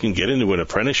 You can get into an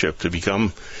apprenticeship to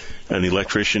become an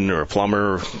electrician or a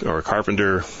plumber or a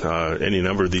carpenter, any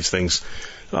number of these things.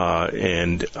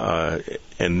 and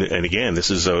again, this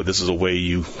is a way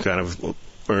you kind of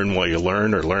earn while you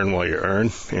learn, or learn while you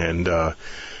earn,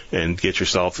 and get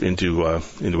yourself into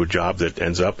a job that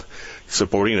ends up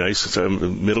supporting a nice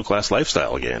middle class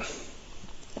lifestyle again.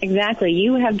 Exactly.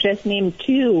 You have just named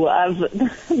 2 of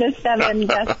the 7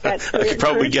 Best Bet career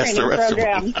training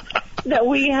programs that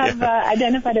we have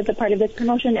identified as a part of this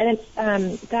promotion. And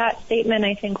it's that statement,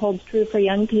 I think, holds true for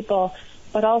young people,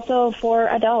 but also for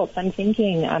adults. I'm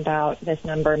thinking about this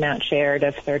number Matt shared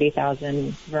of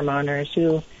 30,000 Vermonters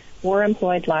who were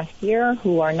employed last year,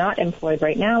 who are not employed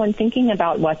right now, and thinking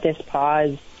about what this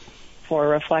pause for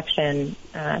reflection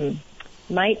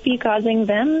might be causing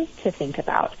them to think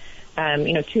about.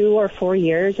 2 or 4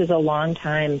 years is a long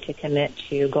time to commit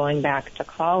to going back to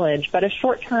college, but a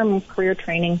short-term career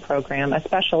training program,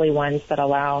 especially ones that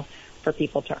allow for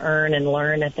people to earn and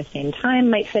learn at the same time,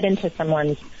 might fit into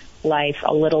someone's life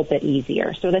a little bit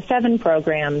easier. So the 7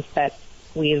 programs that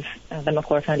the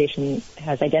McClure Foundation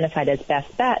has identified as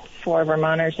best bets for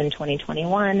Vermonters in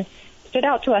 2021 stood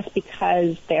out to us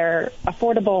because they're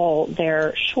affordable,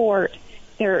 they're short,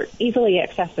 they're easily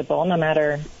accessible no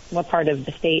matter what part of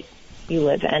the state you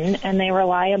live in, and they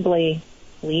reliably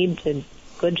lead to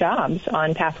good jobs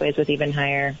on pathways with even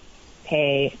higher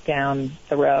pay down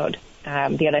the road.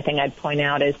 The other thing I'd point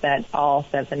out is that all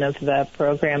 7 of the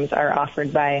programs are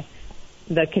offered by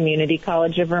the Community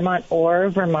College of Vermont or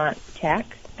Vermont Tech,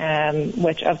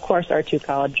 which of course are 2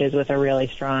 colleges with a really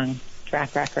strong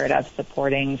track record of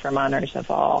supporting Vermonters of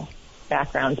all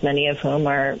backgrounds, many of whom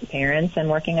are parents and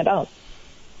working adults.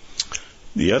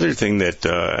 The other thing that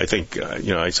I think,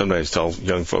 I sometimes tell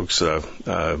young folks,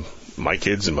 my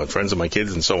kids and my friends of my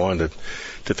kids and so on, to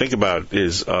think about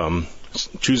is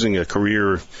choosing a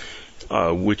career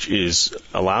which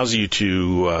allows you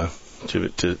to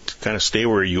kind of stay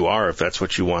where you are if that's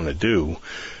what you want to do.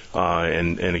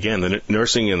 And again, the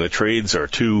nursing and the trades are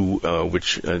 2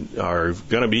 which are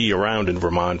going to be around in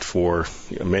Vermont for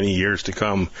many years to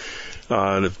come.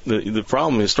 The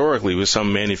problem historically with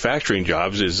some manufacturing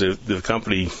jobs is if the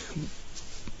company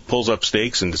pulls up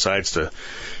stakes and decides to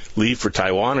leave for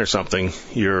Taiwan or something,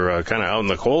 you're kind of out in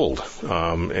the cold.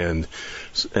 And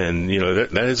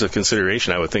that is a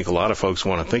consideration I would think a lot of folks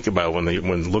want to think about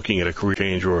when looking at a career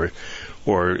change or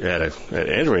at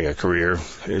entering a career,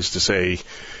 is to say,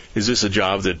 is this a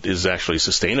job that is actually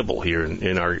sustainable here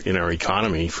in our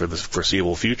economy for the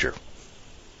foreseeable future?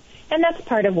 And that's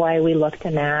part of why we look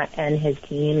to Matt and his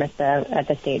team at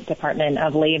the State Department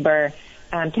of Labor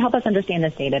to help us understand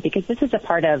this data, because this is a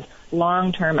part of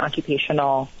long-term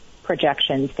occupational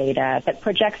projections data that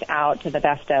projects out to the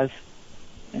best of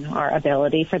our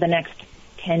ability for the next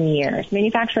 10 years.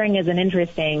 Manufacturing is an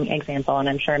interesting example, and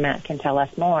I'm sure Matt can tell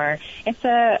us more. It's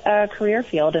a career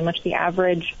field in which the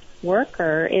average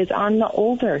worker is on the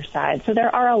older side. So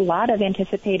there are a lot of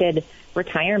anticipated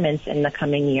retirements in the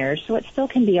coming years. So it still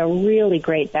can be a really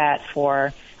great bet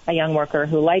for a young worker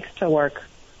who likes to work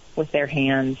with their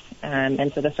hands.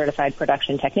 And so the Certified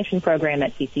Production Technician program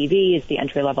at CCV is the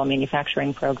entry-level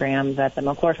manufacturing program that the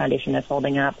McClure Foundation is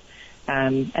holding up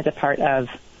as a part of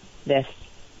this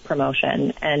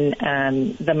promotion.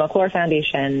 And the McClure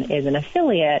Foundation is an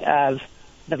affiliate of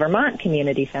the Vermont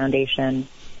Community Foundation.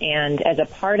 And as a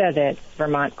part of its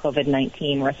Vermont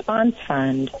COVID-19 Response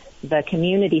Fund, the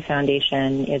Community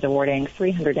Foundation is awarding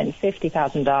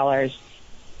 $350,000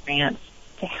 grants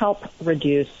to help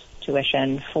reduce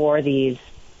tuition for these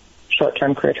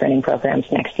short-term career training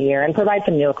programs next year and provide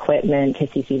some new equipment to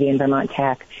CCV and Vermont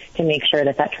Tech to make sure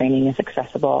that training is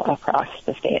accessible across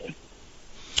the state.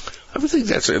 I would think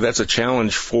that's a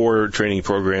challenge for training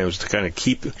programs to kind of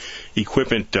keep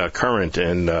equipment current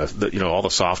and all the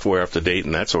software up to date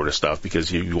and that sort of stuff,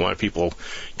 because you want people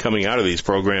coming out of these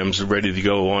programs ready to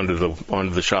go onto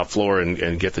the shop floor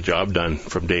and get the job done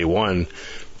from day one,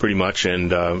 pretty much.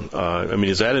 And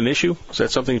is that an issue? Is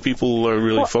that something people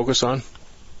really focus on?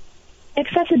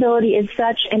 Accessibility is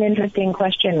such an interesting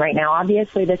question right now.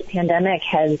 Obviously, this pandemic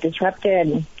has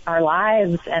disrupted our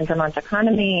lives and Vermont's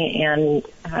economy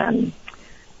and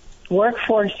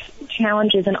workforce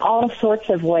challenges in all sorts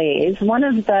of ways. One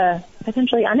of the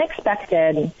potentially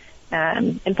unexpected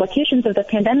implications of the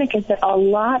pandemic is that a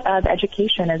lot of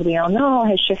education, as we all know,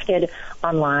 has shifted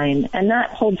online, and that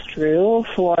holds true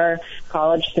for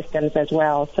college systems as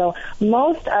well. So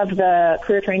most of the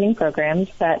career training programs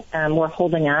that we're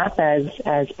holding up as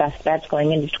best bets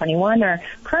going into 21 are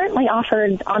currently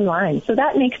offered online. So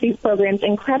that makes these programs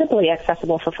incredibly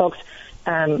accessible for folks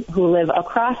who live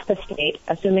across the state,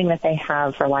 assuming that they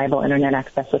have reliable internet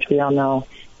access, which we all know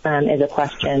is a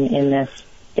question in this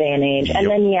day and age. Yep. And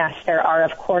then, yes, there are,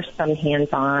 of course, some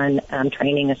hands-on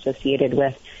training associated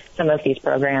with some of these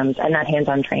programs, and that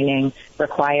hands-on training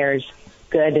requires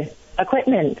good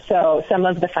equipment. So some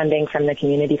of the funding from the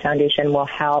Community Foundation will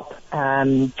help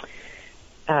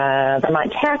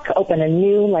Vermont Tech open a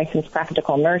new licensed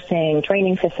practical nursing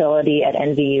training facility at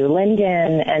NVU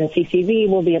Linden, and CCV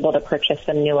will be able to purchase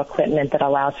some new equipment that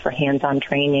allows for hands-on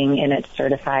training in its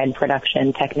certified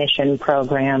production technician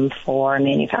program for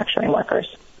manufacturing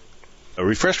workers.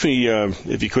 Refresh me,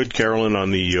 if you could, Carolyn,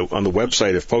 on the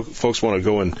website. If folks want to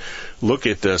go and look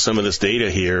at some of this data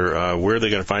here, where are they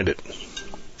going to find it?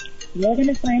 You're going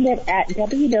to find it at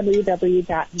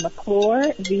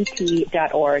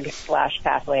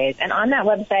www.mcclurevt.org/pathways. And on that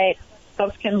website,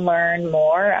 folks can learn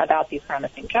more about these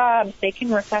promising jobs. They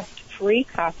can request free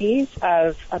copies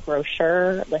of a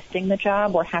brochure listing the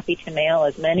job. We're happy to mail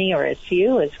as many or as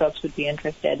few as folks would be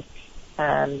interested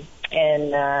in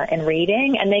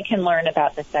reading. And they can learn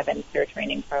about the 7 career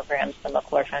training programs the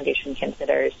McClure Foundation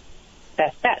considers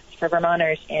best bets for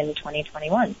Vermonters in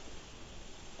 2021.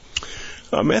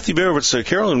 Matthew Barewicz,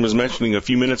 Carolyn was mentioning a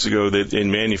few minutes ago that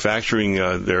in manufacturing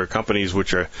there are companies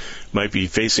which might be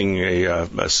facing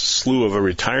a slew of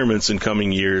retirements in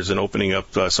coming years and opening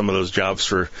up some of those jobs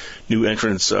for new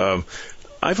entrants.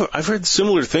 I've heard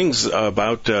similar things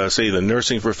about say the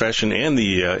nursing profession and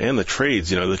the trades.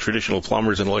 The traditional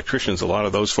plumbers and electricians. A lot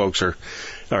of those folks are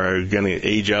going to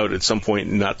age out at some point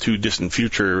in not too distant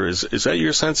future. Is that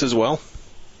your sense as well?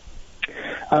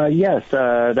 Yes,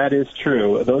 that is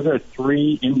true. Those are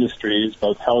 3 industries,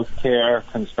 both healthcare,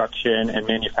 construction, and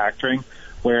manufacturing,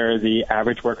 where the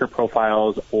average worker profile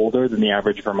is older than the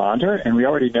average Vermonter. And we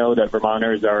already know that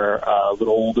Vermonters are a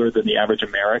little older than the average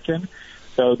American.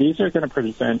 So these are going to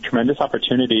present tremendous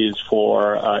opportunities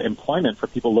for employment for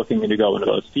people looking to go into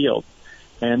those fields.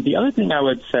 And the other thing I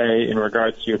would say in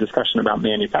regards to your discussion about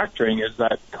manufacturing is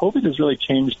that COVID has really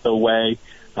changed the way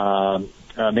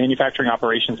manufacturing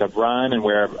operations have run and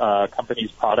where companies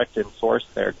product and source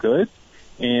their goods.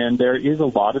 And there is a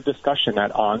lot of discussion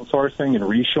that onsourcing and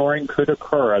reshoring could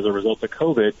occur as a result of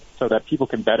COVID so that people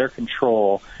can better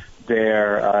control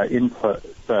their input,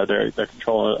 their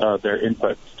control of their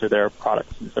inputs to their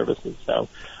products and services. So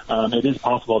it is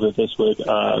possible that this would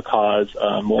cause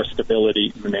more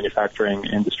stability in the manufacturing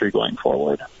industry going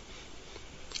forward.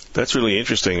 That's really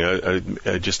interesting.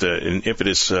 Just an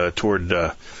impetus toward,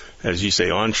 as you say,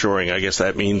 onshoring. I guess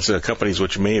that means companies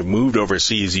which may have moved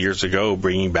overseas years ago,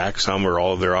 bringing back some or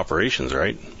all of their operations,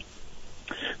 right?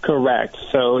 Correct.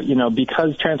 So,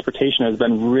 because transportation has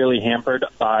been really hampered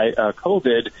by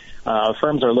COVID,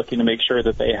 firms are looking to make sure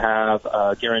that they have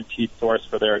a guaranteed source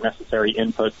for their necessary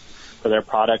inputs for their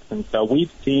products. And so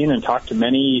we've seen and talked to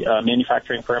many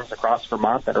manufacturing firms across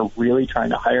Vermont that are really trying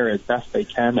to hire as best they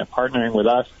can. They're partnering with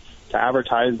us to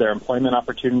advertise their employment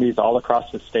opportunities all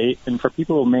across the state. And for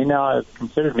people who may not have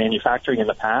considered manufacturing in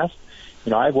the past,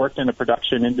 I've worked in the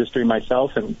production industry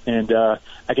myself, and I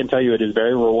can tell you it is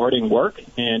very rewarding work,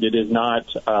 and it is not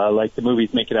like the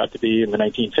movies make it out to be in the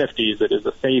 1950s. It is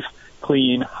a safe,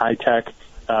 clean, high-tech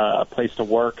place to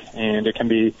work, and it can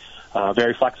be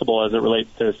very flexible as it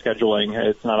relates to scheduling.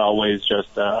 It's not always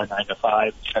just a 9 to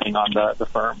 5, depending on the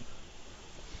firm.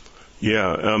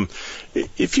 Yeah.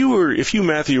 If you,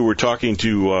 Matthew, were talking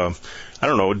to, a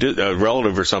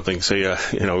relative or something, say, a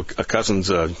cousin's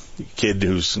kid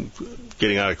who's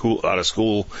getting out of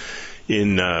school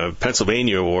in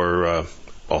Pennsylvania or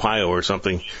Ohio or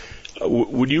something,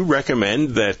 would you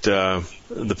recommend that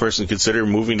the person consider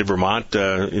moving to Vermont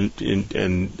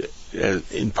in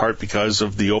part because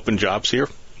of the open jobs here?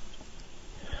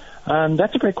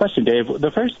 That's a great question, Dave.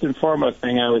 The first and foremost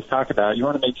thing I always talk about, you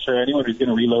want to make sure anyone who's going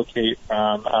to relocate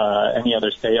from any other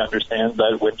state understands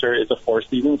that winter is a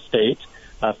 4-season state,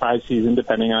 5-season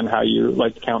depending on how you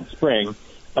like to count spring.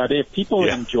 But if people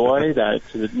enjoy that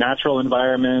natural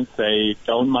environment, they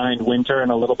don't mind winter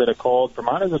and a little bit of cold,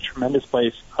 Vermont is a tremendous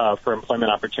place for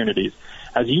employment opportunities.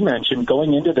 As you mentioned,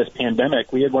 going into this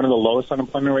pandemic, we had one of the lowest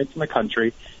unemployment rates in the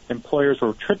country. Employers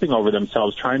were tripping over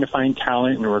themselves trying to find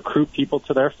talent and recruit people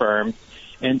to their firms.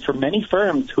 And for many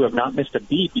firms who have not missed a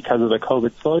beat because of the COVID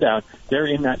slowdown, they're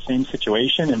in that same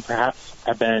situation and perhaps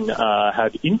have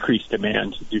increased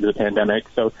demand due to the pandemic.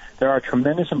 So there are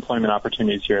tremendous employment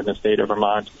opportunities here in the state of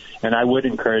Vermont, and I would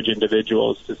encourage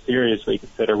individuals to seriously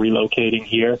consider relocating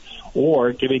here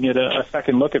or giving it a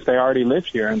second look if they already lived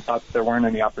here and thought there weren't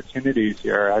any opportunities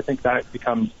here. I think that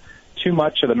becomes too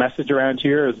much of the message around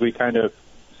here as we kind of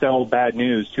sell bad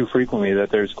news too frequently that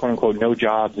there's quote-unquote no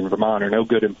jobs in Vermont or no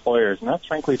good employers, and that's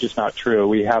frankly just not true.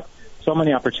 We have so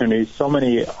many opportunities, so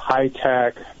many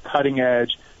high-tech,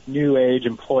 cutting-edge, new-age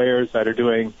employers that are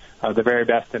doing the very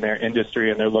best in their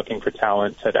industry, and they're looking for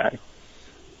talent today.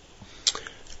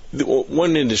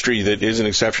 One industry that is an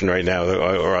exception right now,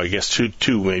 or I guess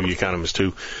two, maybe you count them as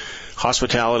two,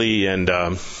 hospitality and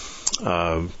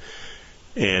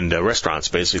restaurants,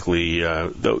 basically.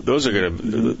 Those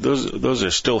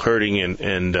are still hurting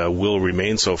and will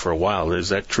remain so for a while. Is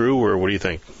that true, or what do you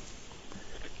think?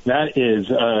 That is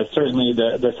certainly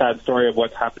the sad story of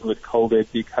what's happened with COVID.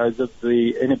 Because of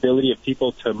the inability of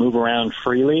people to move around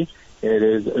freely, it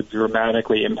has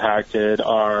dramatically impacted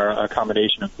our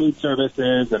accommodation of food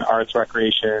services and arts,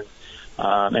 recreation,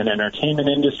 and entertainment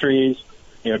industries.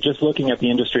 Just looking at the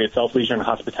industry itself, leisure and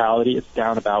hospitality, it's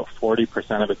down about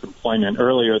 40% of its employment.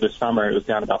 Earlier this summer, it was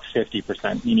down about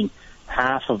 50%, meaning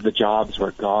half of the jobs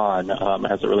were gone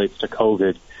as it relates to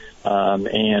COVID.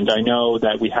 And I know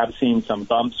that we have seen some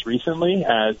bumps recently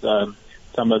as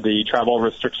some of the travel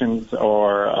restrictions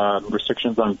or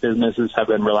restrictions on businesses have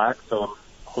been relaxed. So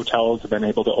hotels have been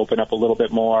able to open up a little bit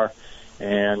more,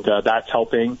 and that's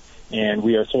helping. And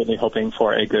we are certainly hoping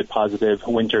for a good, positive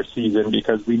winter season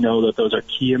because we know that those are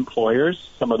key employers.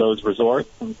 Some of those resorts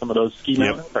and some of those ski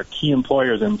mountains are key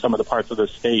employers in some of the parts of the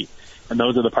state. And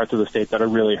those are the parts of the state that are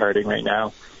really hurting right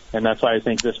now. And that's why I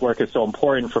think this work is so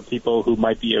important for people who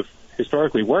might be have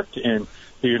historically worked in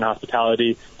leisure and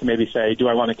hospitality to maybe say, do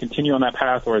I want to continue on that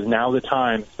path, or is now the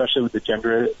time, especially with the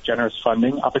generous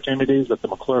funding opportunities that the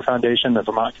McClure Foundation, the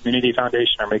Vermont Community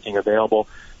Foundation are making available,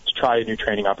 to try new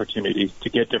training opportunities, to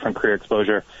get different career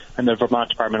exposure. And the Vermont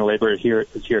Department of Labor is here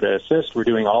to assist. We're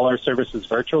doing all our services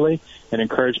virtually and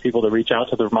encourage people to reach out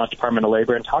to the Vermont Department of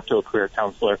Labor and talk to a career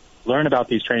counselor, learn about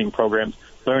these training programs,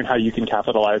 learn how you can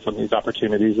capitalize on these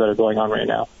opportunities that are going on right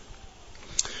now.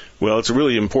 Well, it's a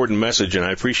really important message, and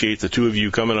I appreciate the two of you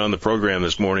coming on the program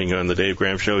this morning on the Dave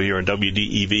Graham Show here on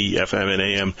WDEV, FM, and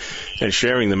AM, and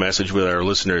sharing the message with our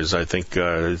listeners. I think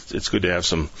it's good to have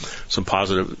some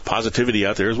positivity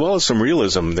out there, as well as some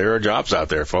realism. There are jobs out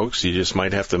there, folks. You just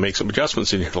might have to make some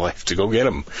adjustments in your life to go get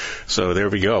them. So there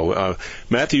we go.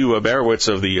 Matthew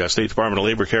Barewicz of the State Department of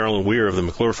Labor, Carolyn Weir of the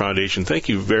McClure Foundation, thank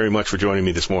you very much for joining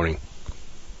me this morning.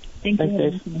 Thank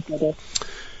you. Dave.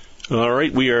 All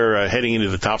right, we are heading into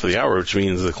the top of the hour, which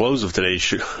means the close of today's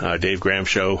Dave Graham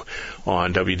Show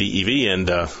on WDEV, and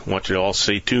I want you to all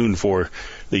stay tuned for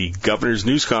the governor's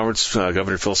news conference.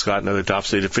 Governor Phil Scott and other top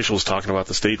state officials talking about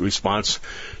the state response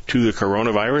to the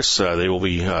coronavirus. They will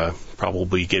be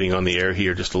probably getting on the air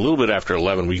here just a little bit after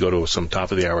 11. We go to some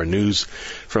top-of-the-hour news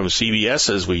from CBS,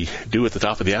 as we do at the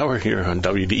top of the hour here on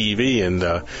WDEV, and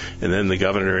then the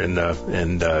governor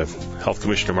and Health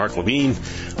Commissioner Mark Levine,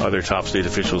 other top state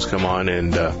officials come on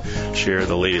and share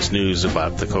the latest news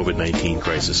about the COVID-19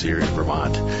 crisis here in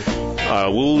Vermont.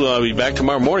 We'll be back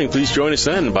tomorrow morning. Please join us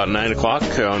then, about 9 o'clock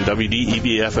on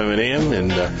WDEV, FM, and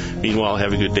AM. And meanwhile,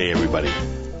 have a good day, everybody.